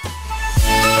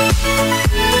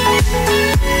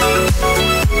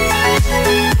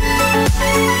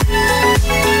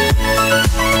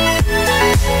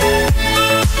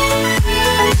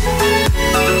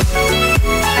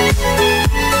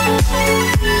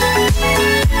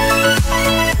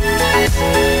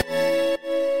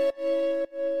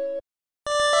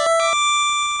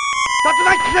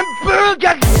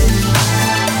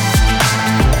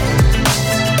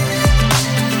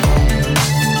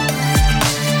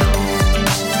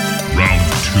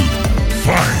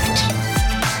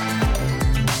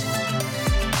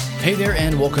 Hey there,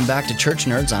 and welcome back to Church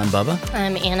Nerds. I'm Bubba.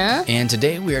 I'm Anna. And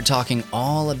today we are talking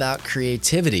all about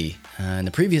creativity. In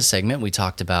the previous segment, we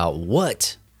talked about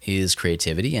what is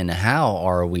creativity and how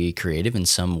are we creative in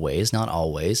some ways, not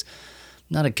always.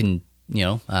 Not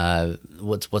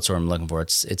what's what I'm looking for?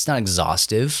 It's not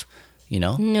exhaustive,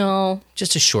 No.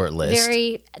 Just a short list.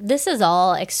 This is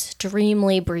all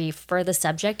extremely brief for the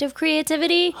subject of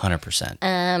creativity. 100%.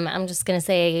 I'm just going to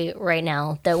say right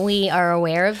now that we are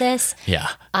aware of this. Yeah.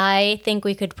 I think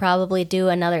we could probably do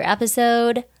another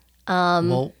episode.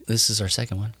 Well, this is our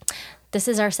second one. This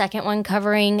is our second one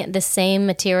covering the same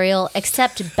material,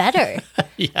 except better.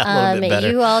 Yeah, a little bit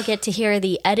better. You all get to hear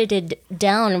the edited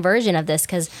down version of this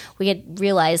because we had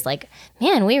realized,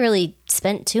 man, we really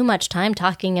spent too much time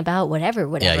talking about whatever.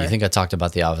 Yeah, you think I talked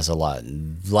about The Office a lot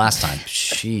last time.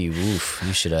 You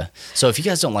should have. So if you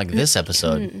guys don't like this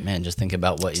episode, man, just think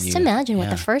about what Just imagine what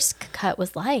the first cut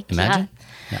was like. Imagine?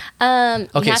 Yeah.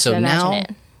 Okay, so now,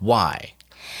 why?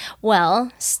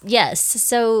 Well, yes.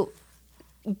 So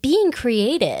being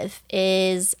creative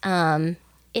is,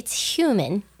 it's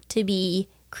human to be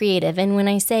creative. And when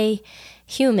I say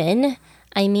human,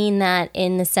 I mean that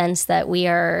in the sense that we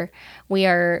are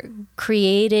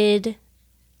created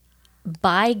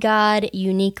by God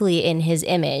uniquely in his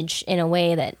image in a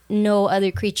way that no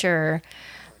other creature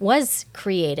was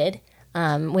created,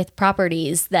 with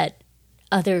properties that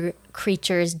other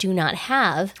creatures do not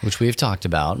have. Which we've talked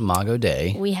about, Imago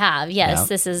Dei. We have, yes. Yeah.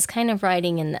 This is kind of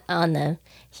riding on the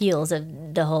heels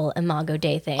of the whole Imago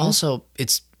Dei thing. Also,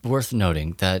 it's worth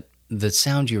noting that the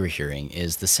sound you were hearing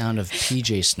is the sound of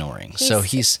PJ snoring.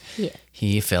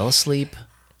 He fell asleep.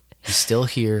 He's still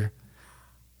here.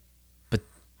 But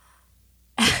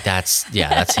that's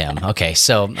him. Okay,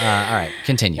 so, all right,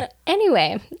 continue.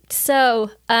 Anyway, so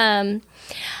I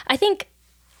think,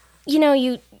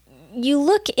 you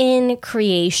look in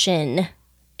creation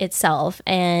itself,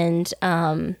 and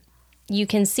you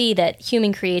can see that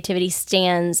human creativity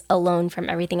stands alone from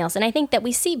everything else. And I think that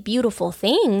we see beautiful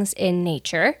things in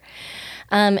nature.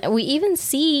 We even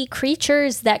see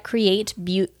creatures that create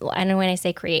I don't know when I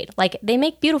say create, like they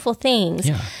make beautiful things.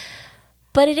 Yeah.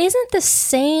 But it isn't the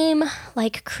same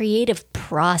like creative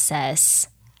process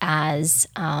as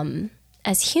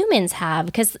humans have,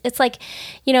 because it's like,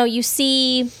 you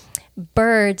see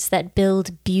birds that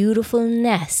build beautiful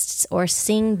nests or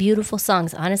sing beautiful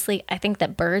songs. Honestly, I think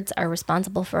that birds are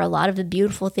responsible for a lot of the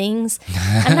beautiful things.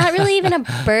 I'm not really even a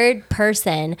bird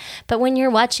person, but when you're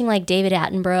watching like David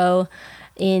Attenborough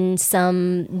in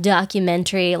some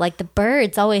documentary, like the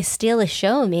birds always steal a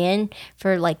show, man,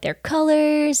 for like their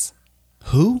colors.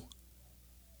 Who?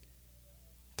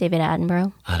 David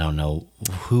Attenborough. I don't know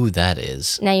who that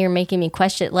is. Now you're making me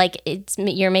question, like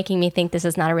you're making me think this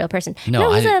is not a real person.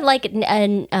 No, he's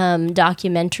a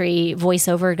documentary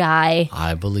voiceover guy.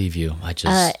 I believe you. I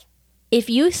just If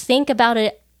you think about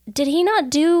it, did he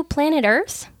not do Planet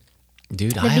Earth?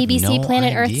 Dude, The I have BBC no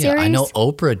Planet Earth idea. series? I know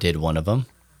Oprah did one of them.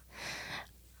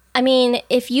 I mean,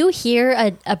 if you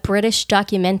hear a British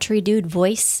documentary dude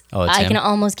voice, Oh, it's I him? can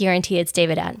almost guarantee it's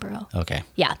David Attenborough. Okay.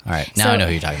 Yeah. All right. Now So- I know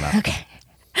who you're talking about. Okay.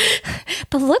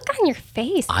 But look on your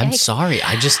face. I'm Yikes. sorry.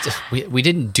 We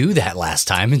didn't do that last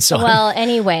time, and so Well,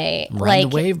 anyway, Ride like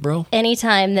the wave, bro.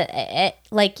 anytime that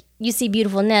like you see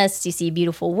beautiful nests, you see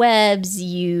beautiful webs,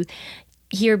 you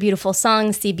hear beautiful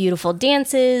songs, see beautiful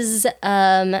dances,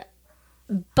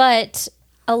 but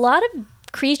a lot of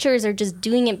creatures are just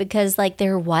doing it because like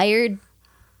they're wired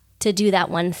to do that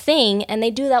one thing, and they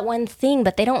do that one thing,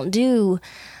 but they don't do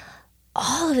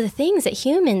all of the things that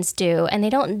humans do, and they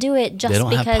don't do it just They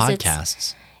don't have because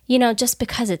podcasts. it's just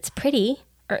because it's pretty,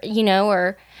 or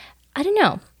or I don't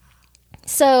know.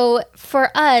 So for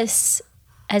us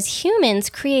as humans,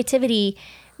 creativity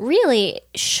really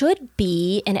should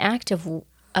be an act of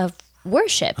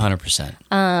worship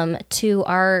 100%. to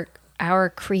our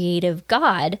creative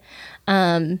God.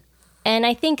 And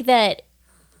I think that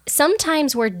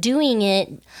sometimes we're doing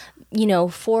it,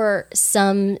 for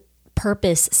some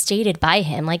purpose stated by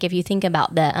him. Like if you think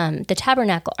about the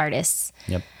tabernacle artists,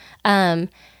 Yep.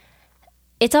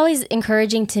 it's always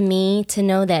encouraging to me to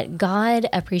know that God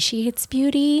appreciates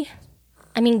beauty.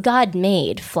 I mean, God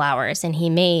made flowers and he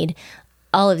made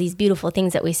all of these beautiful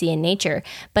things that we see in nature,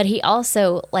 but he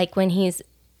also, like when he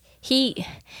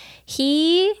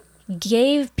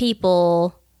gave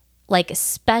people like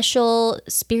special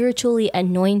spiritually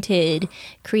anointed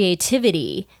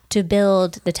creativity to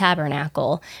build the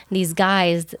tabernacle. These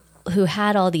guys who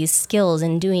had all these skills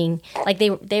in doing, like they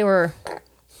were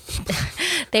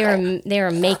they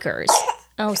were makers.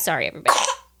 Oh, sorry, everybody.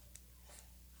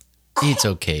 It's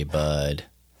okay, bud.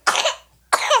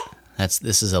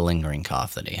 This is a lingering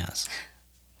cough that he has.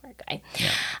 Poor guy.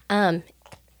 Yeah.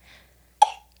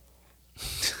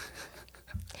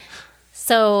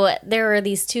 So there were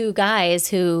these two guys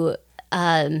who,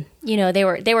 they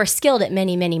were skilled at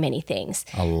many, many, many things.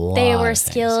 A lot They were of things,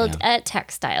 skilled yeah. at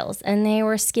textiles, and they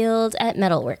were skilled at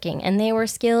metalworking, and they were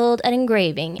skilled at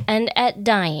engraving and at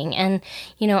dyeing, and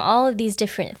all of these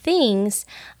different things.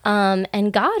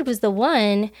 And God was the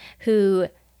one who,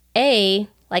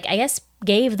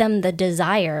 gave them the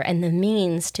desire and the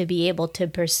means to be able to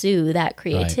pursue that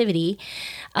creativity,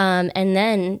 and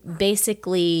then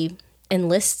basically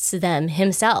enlists them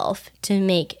himself to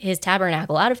make his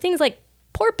tabernacle out of things like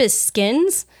porpoise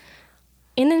skins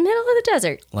in the middle of the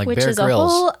desert, Like which Bear is Grylls.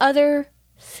 a whole other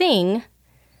thing.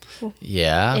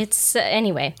 Yeah. It's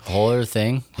anyway, Whole other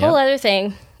thing. whole Yep. other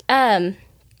thing.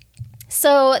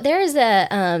 So there's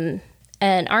an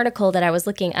article that I was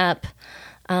looking up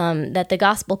that the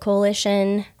Gospel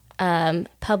Coalition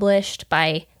published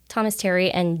by Thomas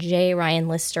Terry and J. Ryan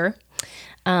Lister.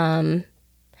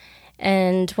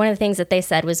 And one of the things that they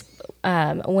said was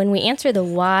when we answer the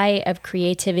why of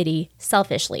creativity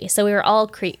selfishly, so we were all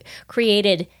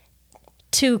created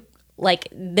to like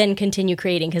then continue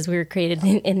creating because we were created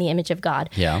in the image of God.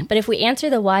 Yeah. But if we answer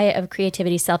the why of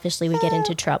creativity selfishly, we get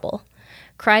into trouble.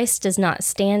 Christ does not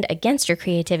stand against your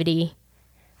creativity,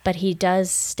 but he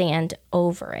does stand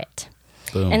over it.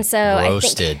 Boom. And so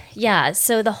Roasted. I think, yeah,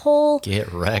 so the whole,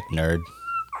 Get wrecked, nerd.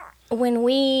 when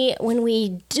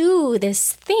we do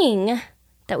this thing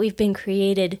that we've been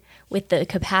created with the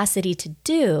capacity to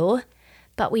do,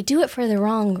 but we do it for the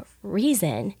wrong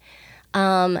reason,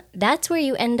 that's where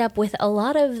you end up with a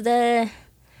lot of the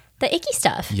icky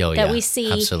stuff that we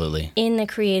see absolutely. in the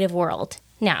creative world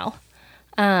now.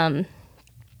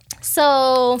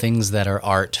 So Things that are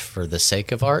art for the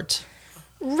sake of art.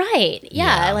 right,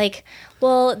 yeah, Yeah. like,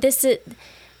 well, this is,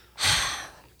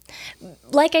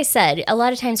 like I said, a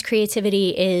lot of times creativity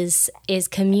is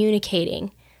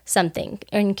communicating something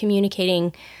and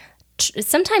communicating.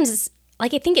 Sometimes,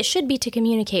 like I think it should be to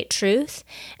communicate truth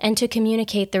and to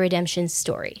communicate the redemption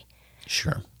story.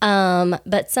 Sure.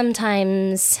 But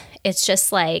sometimes it's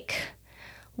just like,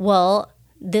 well,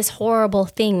 this horrible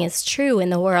thing is true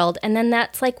in the world, and then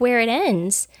that's like where it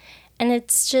ends, and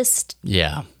it's just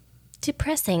Yeah.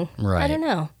 depressing. Right. I don't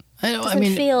know. I know.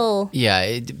 Doesn't feel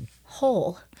Yeah.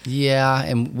 whole. Yeah,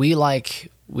 and we like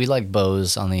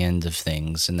bows on the end of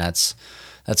things, and that's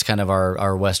kind of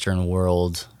our Western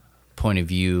world point of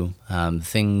view.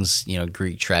 Things,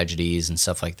 Greek tragedies and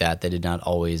stuff like that did not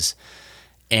always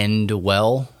end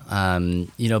well.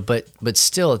 But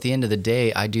still, at the end of the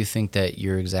day, I do think that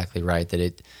you're exactly right that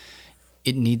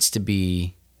it needs to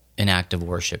be an act of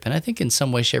worship, and I think in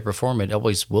some way, shape, or form, it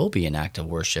always will be an act of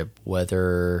worship,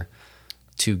 whether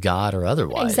to God or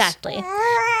otherwise. Exactly.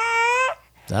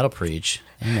 That'll preach.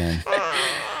 Amen.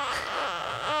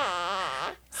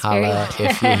 Holla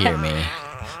if you hear me.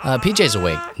 PJ's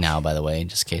awake now, by the way,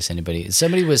 just in case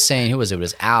somebody was saying, who was it? It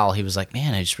was Al. He was like,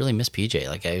 man, I just really miss PJ.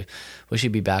 Like, I wish he'd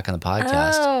be back on the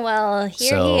podcast. Oh, well, here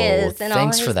So, he is in all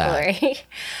thanks his for that. glory.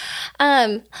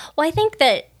 Well, I think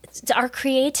that our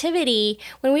creativity,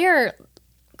 when we are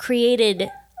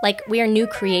created, like we are new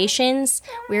creations,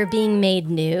 we're being made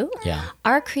new. Yeah.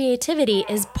 Our creativity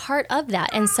is part of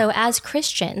that. And so as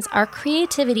Christians, our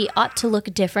creativity ought to look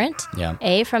different, Yeah.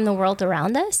 A, from the world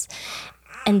around us,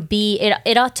 and B,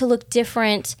 it ought to look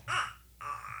different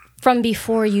from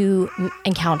before you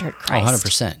encountered Christ.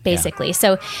 100%, yeah. Basically.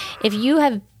 So if you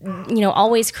have,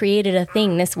 always created a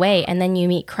thing this way and then you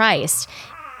meet Christ,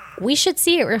 we should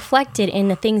see it reflected in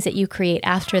the things that you create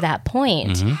after that point,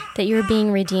 Mm-hmm. that you're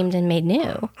being redeemed and made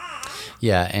new.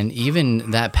 Yeah, and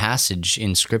even that passage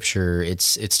in Scripture,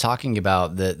 it's talking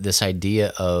about this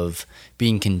idea of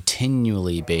being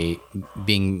continually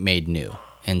being made new.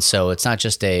 And so it's not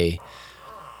just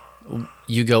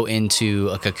you go into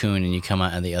a cocoon and you come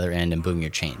out at the other end and boom, you're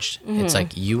changed. Mm-hmm. It's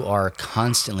like you are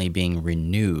constantly being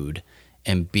renewed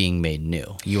and being made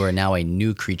new. You are now a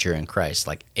new creature in Christ.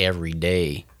 Like every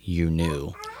day you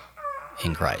new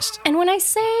in Christ. And when I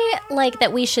say like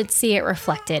that we should see it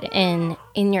reflected in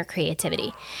your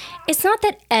creativity, it's not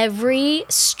that every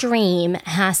stream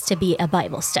has to be a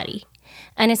Bible study.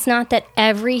 And it's not that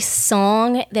every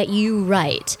song that you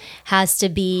write has to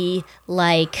be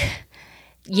like,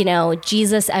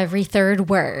 Jesus every third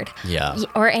word. Yeah.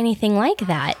 Or anything like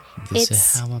that. This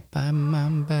is how I buy my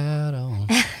battle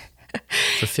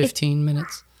for 15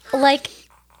 minutes. Like,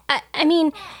 I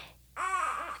mean,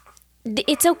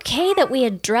 it's okay that we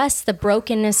address the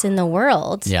brokenness in the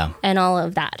world, Yeah. and all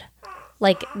of that,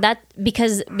 like that,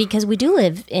 because we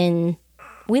live in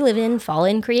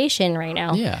fallen creation right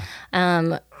now. Yeah.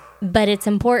 But it's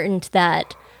important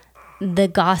that the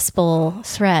gospel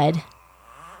thread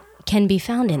can be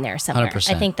found in there somewhere.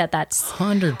 100%. I think that's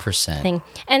 100%. thing.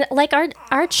 And like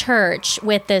our church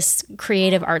with this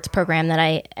creative arts program that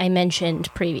I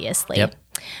mentioned previously. Yep.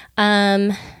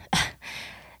 I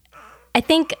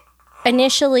think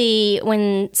initially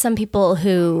when some people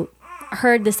who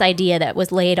heard this idea that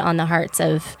was laid on the hearts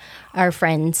of our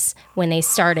friends when they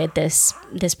started this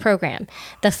program,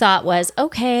 the thought was,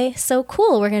 okay, so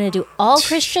cool, we're going to do all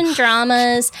Christian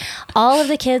dramas. All of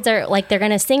the kids are like, they're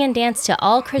going to sing and dance to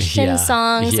all Christian Yeah,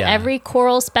 songs. yeah. Every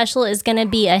choral special is going to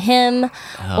be a hymn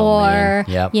or,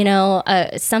 man.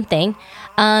 Yep. something.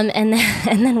 And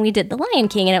then we did The Lion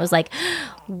King, and it was like,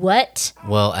 what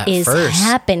Well, at is first,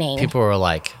 happening? people were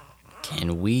like,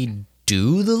 can we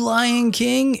do The Lion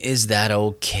King? Is that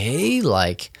okay?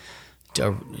 Like,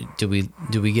 can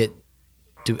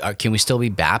we still be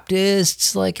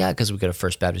Baptists like that? Because we go to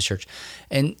First Baptist Church.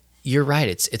 And you're right.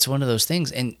 It's one of those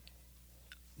things. And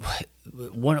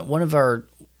one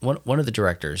of the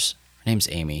directors, her name's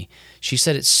Amy, she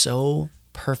said it so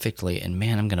perfectly, and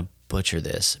man, I'm going to butcher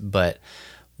this, but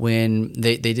when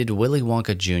they did Willy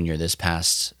Wonka Jr. this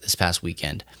past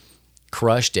weekend.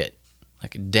 Crushed it.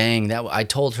 Like, dang, that I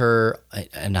told her,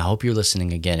 and I hope you're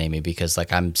listening again, Amy, because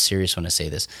like I'm serious when I say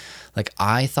this. Like,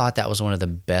 I thought that was one of the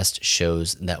best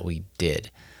shows that we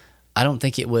did. I don't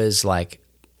think it was like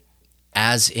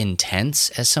as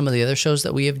intense as some of the other shows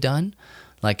that we have done.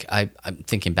 Like, I'm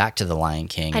thinking back to The Lion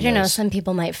King. I don't know. Some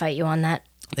people might fight you on that.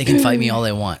 They can fight me all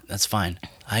they want. That's fine.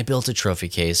 I built a trophy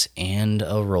case and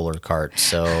a roller cart,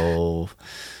 so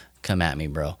come at me,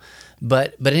 bro.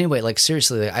 But anyway, like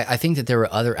seriously, I think that there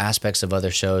were other aspects of other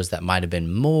shows that might have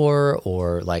been more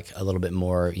or like a little bit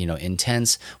more,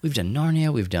 intense. We've done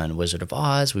Narnia, we've done Wizard of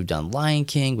Oz, we've done Lion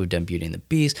King, we've done Beauty and the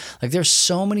Beast. Like there's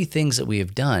so many things that we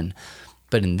have done.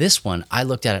 But in this one, I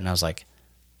looked at it and I was like,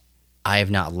 I have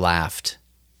not laughed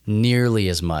nearly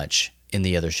as much in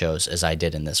the other shows as I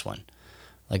did in this one.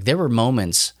 Like there were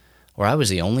moments where I was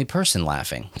the only person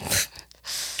laughing.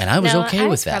 And I was okay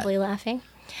with that. I was probably laughing.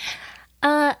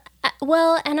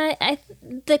 Well, and I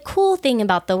the cool thing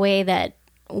about the way that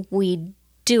we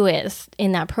do it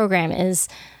in that program is,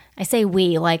 I say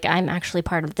we, like I'm actually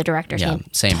part of the director's team.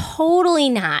 Same. Totally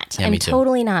not. Yeah, I'm me too.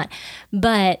 totally not.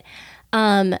 But,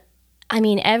 I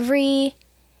mean,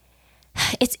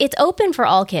 it's open for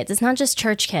all kids. It's not just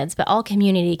church kids, but all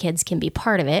community kids can be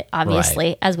part of it, obviously,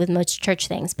 Right. as with most church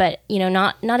things. But,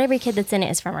 not every kid that's in it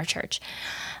is from our church.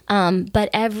 But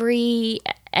every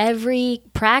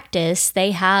practice,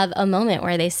 they have a moment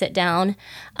where they sit down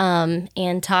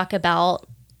and talk about,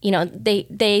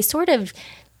 they sort of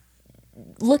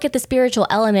look at the spiritual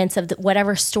elements of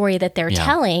whatever story that they're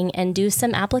telling and do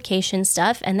some application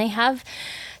stuff. And they have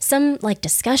some like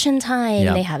discussion time.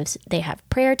 Yeah. They have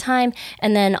prayer time.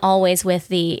 And then always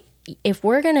with if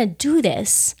we're going to do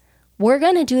this, we're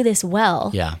going to do this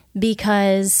well. Yeah.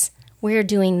 Because we're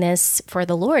doing this for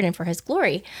the Lord and for his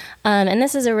glory. And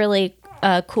this is a really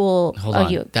cool... Hold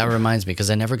on. That reminds me,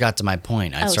 because I never got to my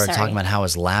point. I started talking about how I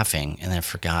was laughing, and then I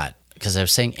forgot. Because I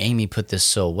was saying Amy put this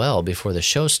so well before the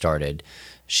show started.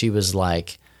 She was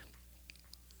like,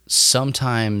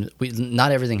 sometimes...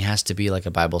 not everything has to be like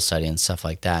a Bible study and stuff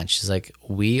like that. And she's like,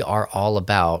 we are all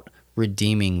about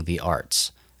redeeming the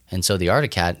arts. And so the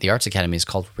Arts Academy is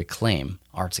called Reclaim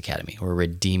Arts Academy. We're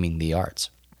redeeming the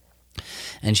arts.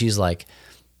 And she's like,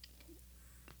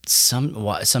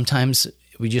 sometimes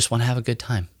we just want to have a good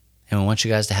time. And we want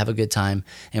you guys to have a good time.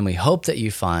 And we hope that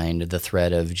you find the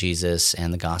thread of Jesus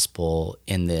and the gospel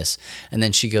in this. And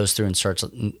then she goes through and starts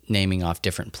naming off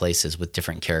different places with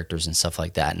different characters and stuff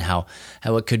like that, and how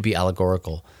it could be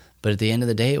allegorical. But at the end of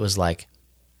the day, it was like,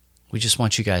 we just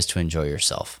want you guys to enjoy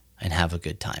yourself and have a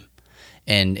good time.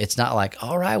 And it's not like,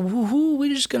 all right, woohoo,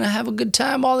 we're just going to have a good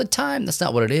time all the time. That's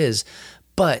not what it is.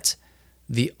 But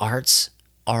the arts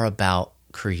are about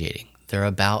creating. They're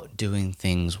about doing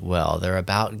things well. They're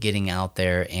about getting out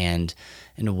there and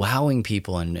wowing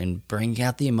people and bringing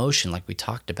out the emotion like we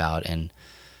talked about. And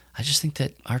I just think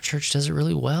that our church does it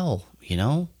really well,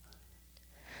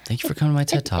 Thank you for coming to my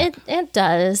TED Talk. It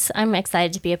does. I'm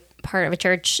excited to be a part of a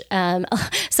church.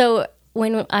 So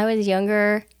when I was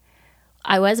younger,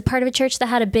 I was a part of a church that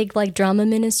had a big like drama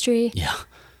ministry. Yeah.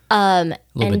 A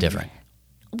little bit different.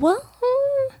 Well,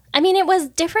 I mean, it was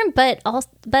different, but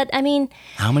I mean...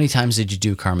 How many times did you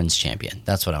do Carmen's Champion?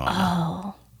 That's what I want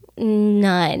to know.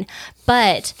 None.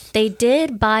 But they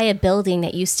did buy a building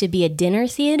that used to be a dinner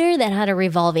theater that had a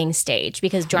revolving stage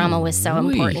because drama was so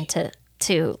important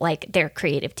to like their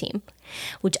creative team,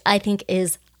 which I think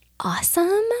is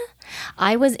awesome.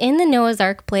 I was in the Noah's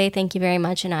Ark play, thank you very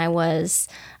much, and I was...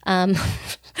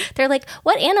 they're like,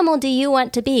 what animal do you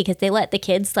want to be? Because they let the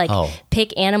kids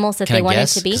pick animals that they wanted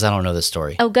to be. Because I don't know the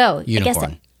story. Oh, go.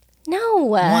 Unicorn. No.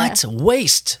 What?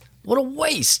 Waste. What a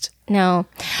waste. No.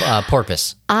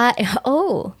 Porpoise.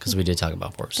 Oh. Because we did talk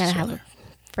about porpoises earlier.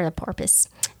 For the porpoise.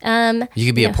 You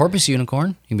could be a porpoise unicorn.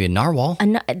 You can be a narwhal.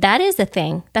 That is a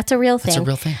thing. That's a real thing. That's a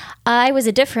real thing. I was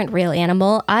a different real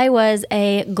animal. I was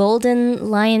a golden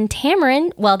lion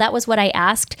tamarin. Well, that was what I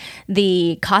asked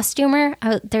the costumer.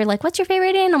 They're like, what's your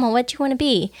favorite animal? What do you want to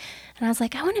be? And I was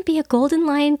like, I want to be a golden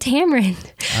lion tamarin.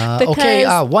 Okay,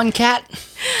 one cat.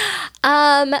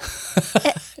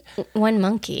 One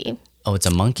monkey. Oh, it's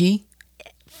a monkey?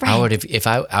 Right.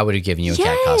 I would have given you a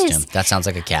cat costume. That sounds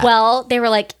like a cat. Well, they were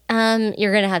like,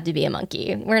 you're gonna have to be a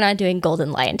monkey. We're not doing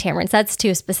golden lion tamarins. That's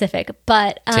too specific.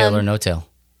 But tail or no tail?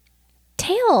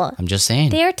 Tail. I'm just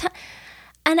saying.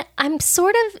 And I'm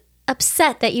sort of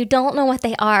upset that you don't know what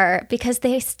they are because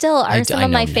they still are some of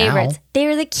my favorites. Now.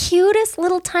 They're the cutest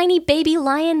little tiny baby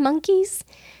lion monkeys.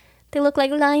 They look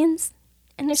like lions,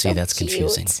 and they're so that's cute.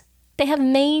 confusing. They have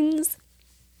manes.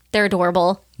 They're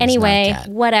adorable. Anyway, cat.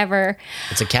 whatever.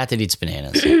 It's a cat that eats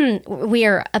bananas. We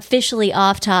are officially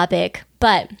off topic,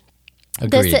 but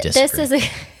Agree to this disagree. is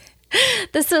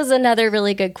this is another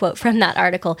really good quote from that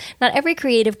article. Not every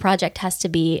creative project has to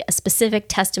be a specific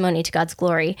testimony to God's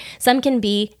glory. Some can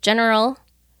be general,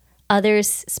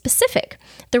 others specific.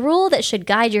 The rule that should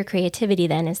guide your creativity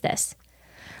then is this: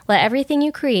 let everything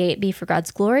you create be for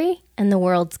God's glory and the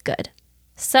world's good.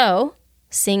 So,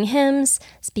 sing hymns,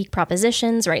 speak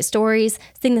propositions, write stories,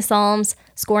 sing the Psalms,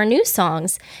 score new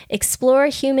songs, explore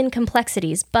human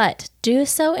complexities, but do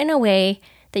so in a way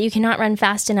that you cannot run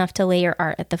fast enough to lay your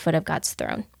art at the foot of God's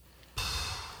throne.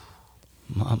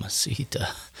 Mamacita.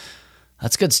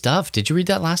 That's good stuff. Did you read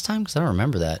that last time? Because I don't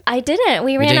remember that. I didn't.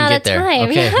 We ran didn't out get of there. time.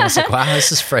 Okay. I was like, wow,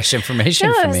 this is fresh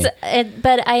information for me.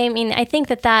 But I mean, I think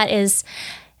that is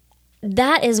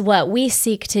what we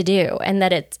seek to do, and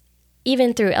that it's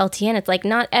even through LTN. It's like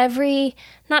not every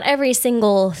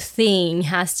single thing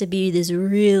has to be this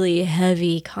really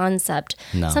heavy concept.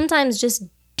 No. Sometimes just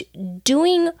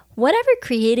doing whatever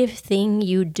creative thing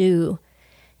you do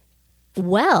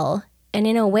well and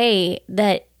in a way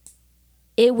that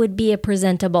it would be a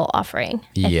presentable offering.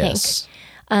 Yes.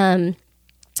 I think.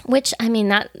 Which, I mean,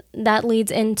 that leads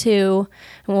into,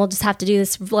 and we'll just have to do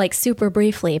this like super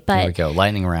briefly, There we but go.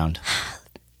 Lightning round.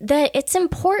 that it's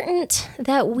important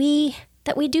that we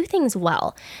do things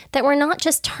well, that we're not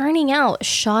just turning out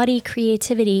shoddy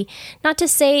creativity. Not to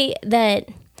say that,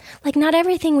 like, not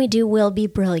everything we do will be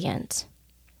brilliant.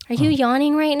 Are you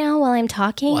yawning right now while I'm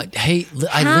talking? Well, hey,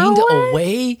 I How leaned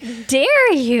away.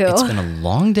 Dare you? It's been a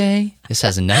long day. This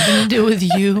has nothing to do with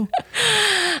you.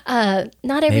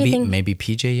 Not everything. Maybe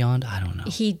PJ yawned. I don't know.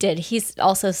 He did. He's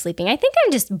also sleeping. I think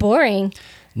I'm just boring.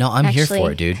 No, I'm here Actually-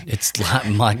 for it, dude. It's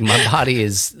like my body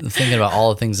is thinking about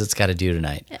all the things it's got to do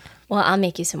tonight. Well, I'll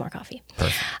make you some more coffee.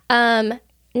 Perfect.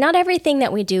 Not everything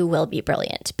that we do will be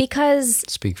brilliant because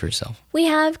Speak for yourself. we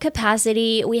have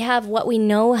capacity, we have what we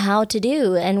know how to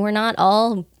do, and we're not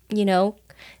all,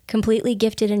 completely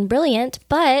gifted and brilliant,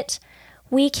 but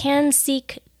we can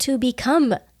seek to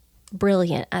become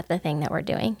brilliant at the thing that we're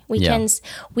doing. We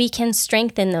can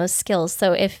strengthen those skills.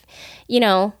 So if,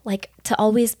 like to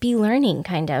always be learning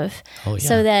kind of, Oh, yeah.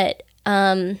 so that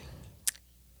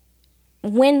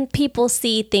when people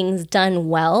see things done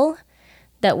well,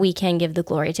 that we can give the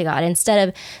glory to God instead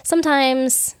of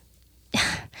sometimes,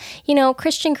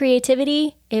 Christian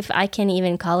creativity, if I can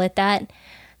even call it that,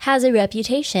 has a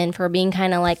reputation for being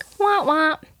kind of like wah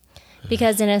wah,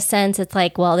 because in a sense it's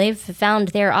like, well, they've found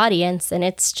their audience and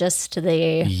it's just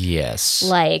the Yes.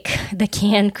 like the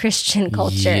canned Christian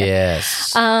culture.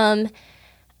 Yes. And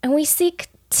we seek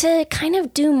to kind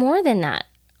of do more than that.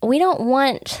 We don't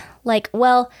want like,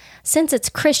 well, since it's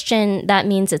Christian, that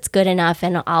means it's good enough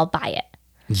and I'll buy it.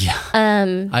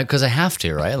 Yeah. Because I have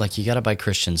to, right? Like you got to buy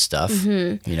Christian stuff,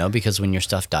 because when your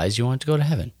stuff dies, you want it to go to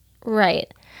heaven.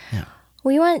 Right. Yeah.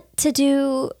 We want to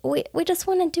do, we just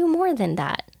want to do more than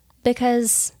that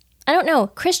because, I don't know,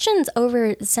 Christians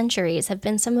over the centuries have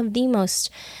been some of the most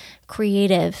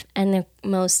creative and the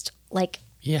most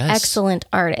excellent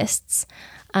artists.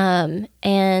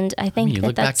 And I think you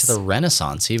look back to the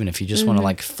Renaissance, even if you just want to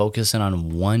like focus in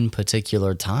on one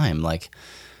particular time,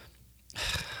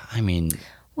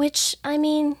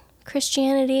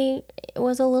 Christianity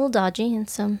was a little dodgy in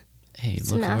some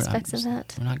aspects of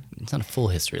that. It's not a full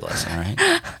history lesson,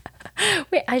 right?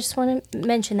 Wait, I just want to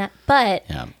mention that. But,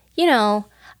 Yeah.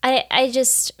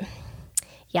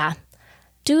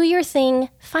 do your thing,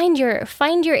 find your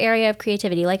area of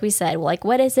creativity. Like we said, like,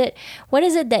 what is it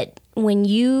that when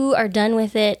you are done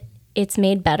with it, it's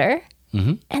made better?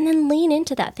 Mm-hmm. And then lean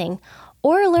into that thing.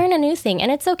 Or learn a new thing.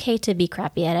 And it's okay to be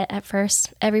crappy at it at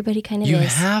first. Everybody kind of is. You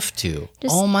have to.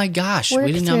 Just oh my gosh. We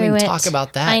didn't through even it. talk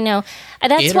about that. I know.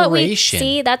 That's what we Iteration.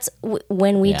 see. That's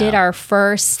when we did our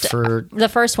the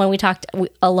first one, we talked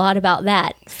a lot about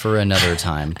that. For another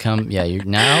time. You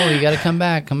got to come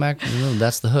back.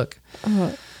 That's the hook.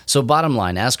 Uh-huh. So bottom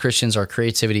line, as Christians, our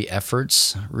creativity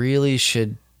efforts really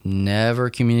should never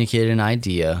communicate an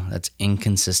idea that's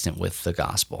inconsistent with the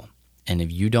gospel. And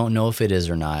if you don't know if it is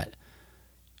or not,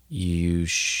 you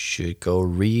should go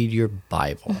read your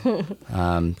Bible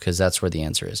because that's where the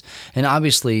answer is. And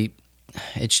obviously,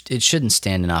 it shouldn't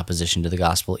stand in opposition to the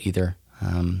gospel either.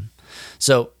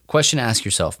 So question to ask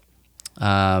yourself,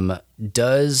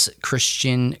 does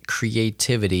Christian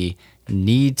creativity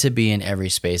need to be in every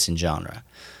space and genre?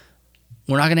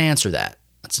 We're not going to answer that.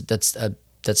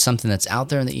 That's something that's out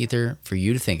there in the ether for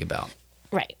you to think about.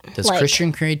 Right. Does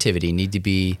Christian creativity need to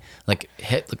be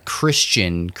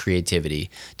Christian creativity?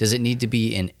 Does it need to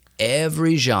be in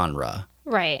every genre?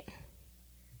 Right.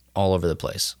 All over the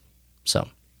place. So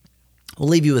We'll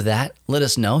leave you with that. Let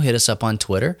us know. Hit us up on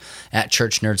Twitter at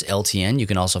Church Nerds LTN. You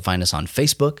can also find us on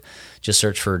Facebook. Just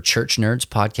search for Church Nerds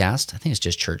Podcast. I think it's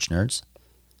just Church Nerds.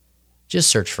 Just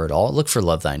search for it all. Look for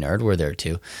Love Thy Nerd. We're there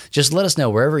too. Just let us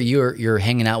know wherever you're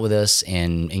hanging out with us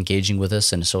and engaging with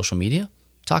us in social media.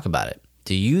 Talk about it.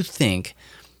 Do you think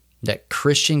that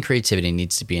Christian creativity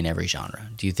needs to be in every genre?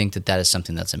 Do you think that that is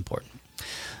something that's important?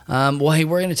 Well, hey,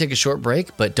 we're going to take a short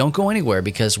break, but don't go anywhere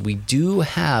because we do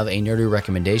have a nerdy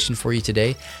recommendation for you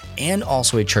today and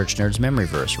also a Church Nerds memory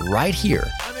verse right here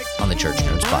on the Church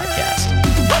Nerds Podcast.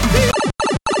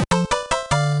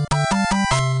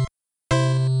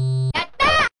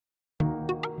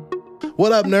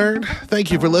 What up, nerd? Thank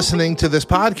you for listening to this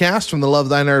podcast from the Love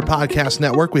Thy Nerd Podcast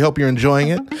Network. We hope you're enjoying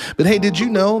it. But hey, did you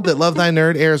know that Love Thy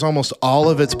Nerd airs almost all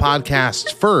of its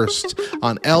podcasts first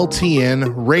on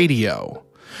LTN Radio?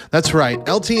 That's right.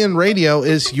 LTN Radio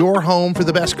is your home for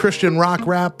the best Christian rock,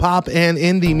 rap, pop, and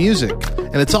indie music.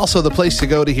 And it's also the place to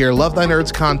go to hear Love Thy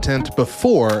Nerd's content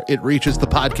before it reaches the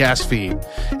podcast feed.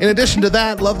 In addition to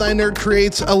that, Love Thy Nerd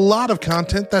creates a lot of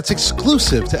content that's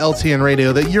exclusive to LTN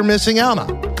Radio that you're missing out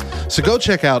on. So go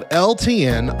check out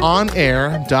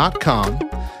ltnonair.com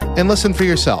and listen for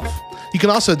yourself. You can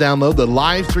also download the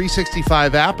Live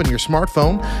 365 app on your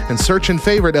smartphone and search and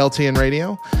favorite LTN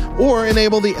Radio, or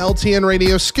enable the LTN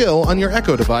Radio skill on your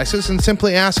Echo devices and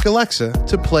simply ask Alexa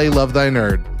to play Love Thy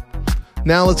Nerd.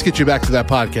 Now let's get you back to that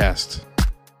podcast.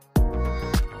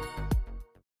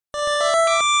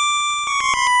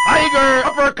 Tiger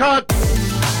uppercut!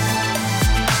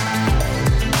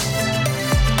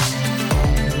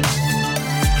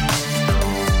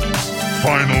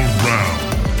 Final round,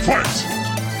 fight!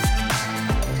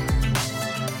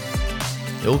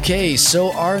 Okay,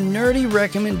 so our nerdy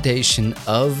recommendation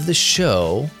of the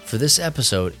show for this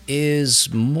episode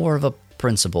is more of a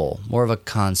principle, more of a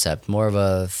concept, more of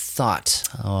a thought,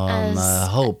 a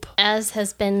hope. As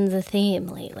has been the theme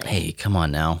lately. Hey, come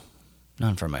on now.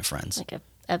 Not for my friends. Like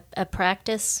a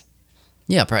practice?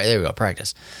 Yeah, there we go,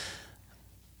 practice.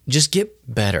 Just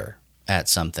get better at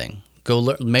something.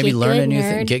 Go maybe learn a new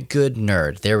thing. Get good,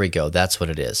 nerd. There we go. That's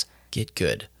what it is. Get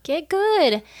good. Get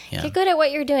good. Yeah. Get good at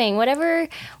what you're doing. Whatever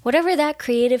that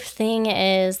creative thing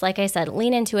is, like I said,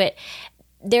 lean into it.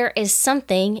 There is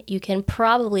something you can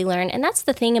probably learn. And that's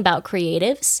the thing about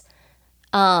creatives.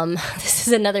 This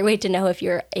is another way to know if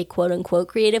you're a quote-unquote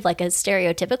creative, like a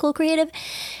stereotypical creative,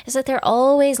 is that they're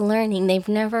always learning. They've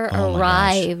never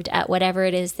arrived at whatever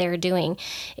it is they're doing.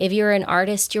 If you're an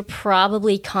artist, you're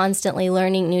probably constantly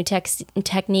learning new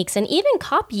techniques and even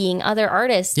copying other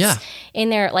artists in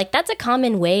there. Like, that's a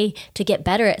common way to get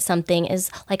better at something,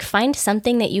 is like find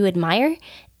something that you admire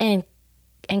and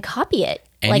copy it.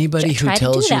 Anybody who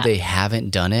tells you they haven't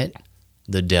done it,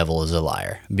 the devil is a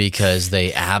liar, because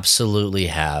they absolutely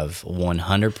have.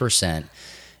 100%.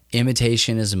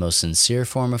 Imitation is the most sincere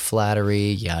form of flattery,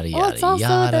 yada, yada, it's also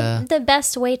yada. The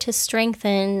best way to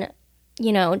strengthen,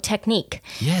 technique.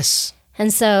 Yes.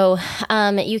 And so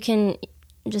you can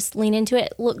just lean into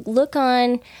it. Look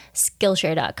on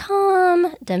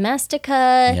Skillshare.com,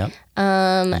 Domestika. Yep.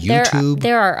 YouTube.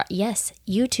 There are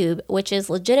YouTube, which is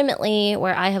legitimately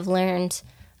where I have learned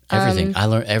everything. I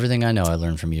learned everything I know. I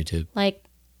learned from YouTube. Like,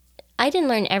 I didn't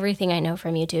learn everything I know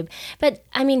from YouTube, but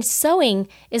I mean, sewing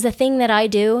is a thing that I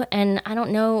do, and I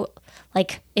don't know,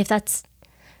 like, if that's.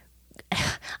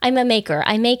 I'm a maker.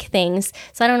 I make things,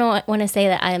 so I don't want to say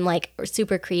that I'm like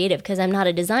super creative because I'm not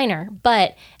a designer.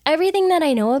 But everything that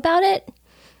I know about it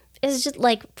is just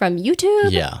like from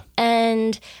YouTube,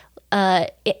 and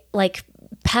like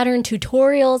pattern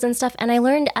tutorials and stuff. And I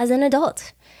learned as an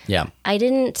adult. Yeah, I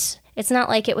didn't. It's not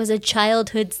like it was a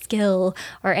childhood skill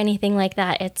or anything like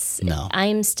that.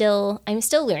 I'm still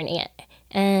learning it,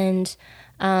 and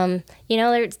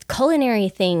there's culinary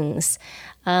things.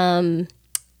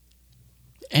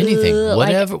 Anything,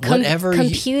 whatever,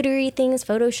 computery things,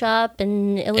 Photoshop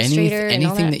and Illustrator,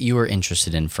 anything that you are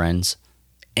interested in, friends.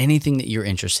 Anything that you're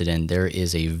interested in, there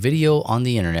is a video on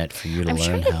the internet for you to learn.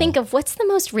 I'm trying to think of what's the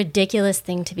most ridiculous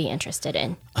thing to be interested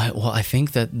in. I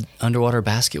think that underwater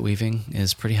basket weaving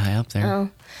is pretty high up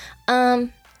there.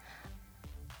 Ant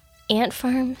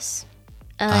farms.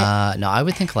 No, I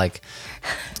would think like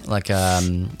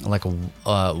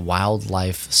a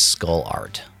wildlife skull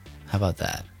art. How about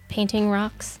that? Painting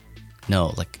rocks?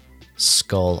 No, like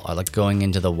skull, like going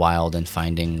into the wild and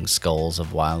finding skulls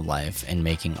of wildlife and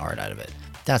making art out of it.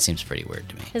 That seems pretty weird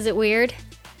to me. Is it weird?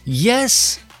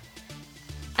 Yes.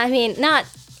 I mean, not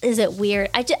is it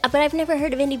weird. But I've never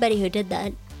heard of anybody who did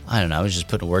that. I don't know. I was just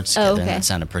putting words together and that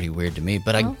sounded pretty weird to me.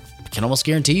 But I can almost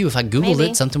guarantee you if I Googled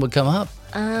it, something would come up.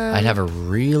 I'd have a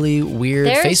really weird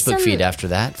there's Facebook some- feed after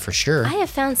that, for sure. I have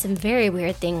found some very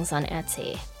weird things on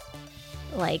Etsy,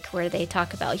 like where they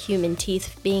talk about human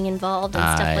teeth being involved and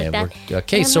stuff like that.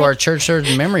 Okay, And I'm so like, our church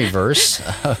nerd memory verse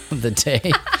of the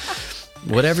day.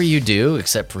 Whatever you do,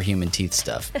 except for human teeth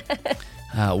stuff,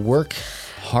 work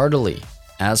heartily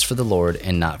as for the Lord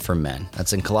and not for men.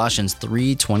 That's in Colossians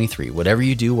 3:23. Whatever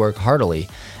you do, work heartily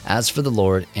as for the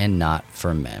Lord and not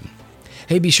for men.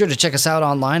 Hey, be sure to check us out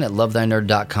online at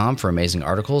lovethynerd.com for amazing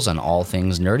articles on all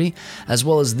things nerdy, as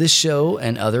well as this show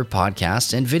and other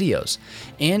podcasts and videos.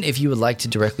 And if you would like to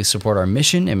directly support our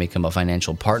mission and become a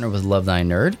financial partner with Love Thy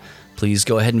Nerd, please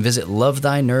go ahead and visit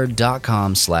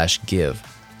lovethynerd.com/give.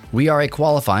 We are a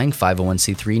qualifying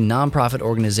 501c3 nonprofit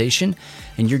organization,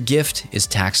 and your gift is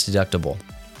tax deductible.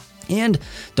 And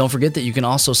don't forget that you can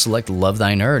also select Love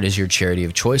Thy Nerd as your charity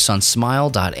of choice on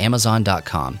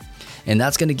smile.amazon.com. And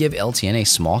that's going to give LTN a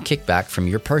small kickback from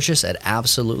your purchase at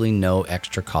absolutely no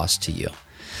extra cost to you.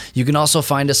 You can also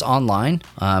find us online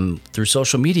through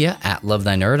social media at Love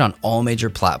Thy Nerd on all major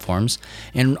platforms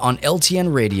and on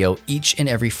LTN Radio each and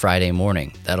every Friday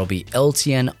morning. That'll be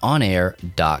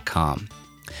ltnonair.com.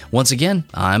 Once again,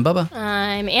 I'm Bubba.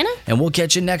 I'm Anna. And we'll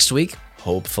catch you next week,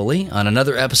 hopefully, on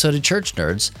another episode of Church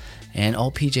Nerds. And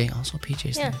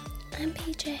PJ's Yeah, there. I'm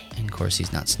PJ. And of course,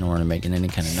 he's not snoring or making any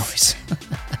kind of noise.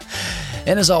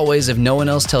 And as always, if no one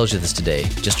else tells you this today,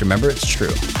 just remember it's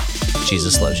true.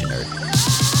 Jesus loves you, nerd.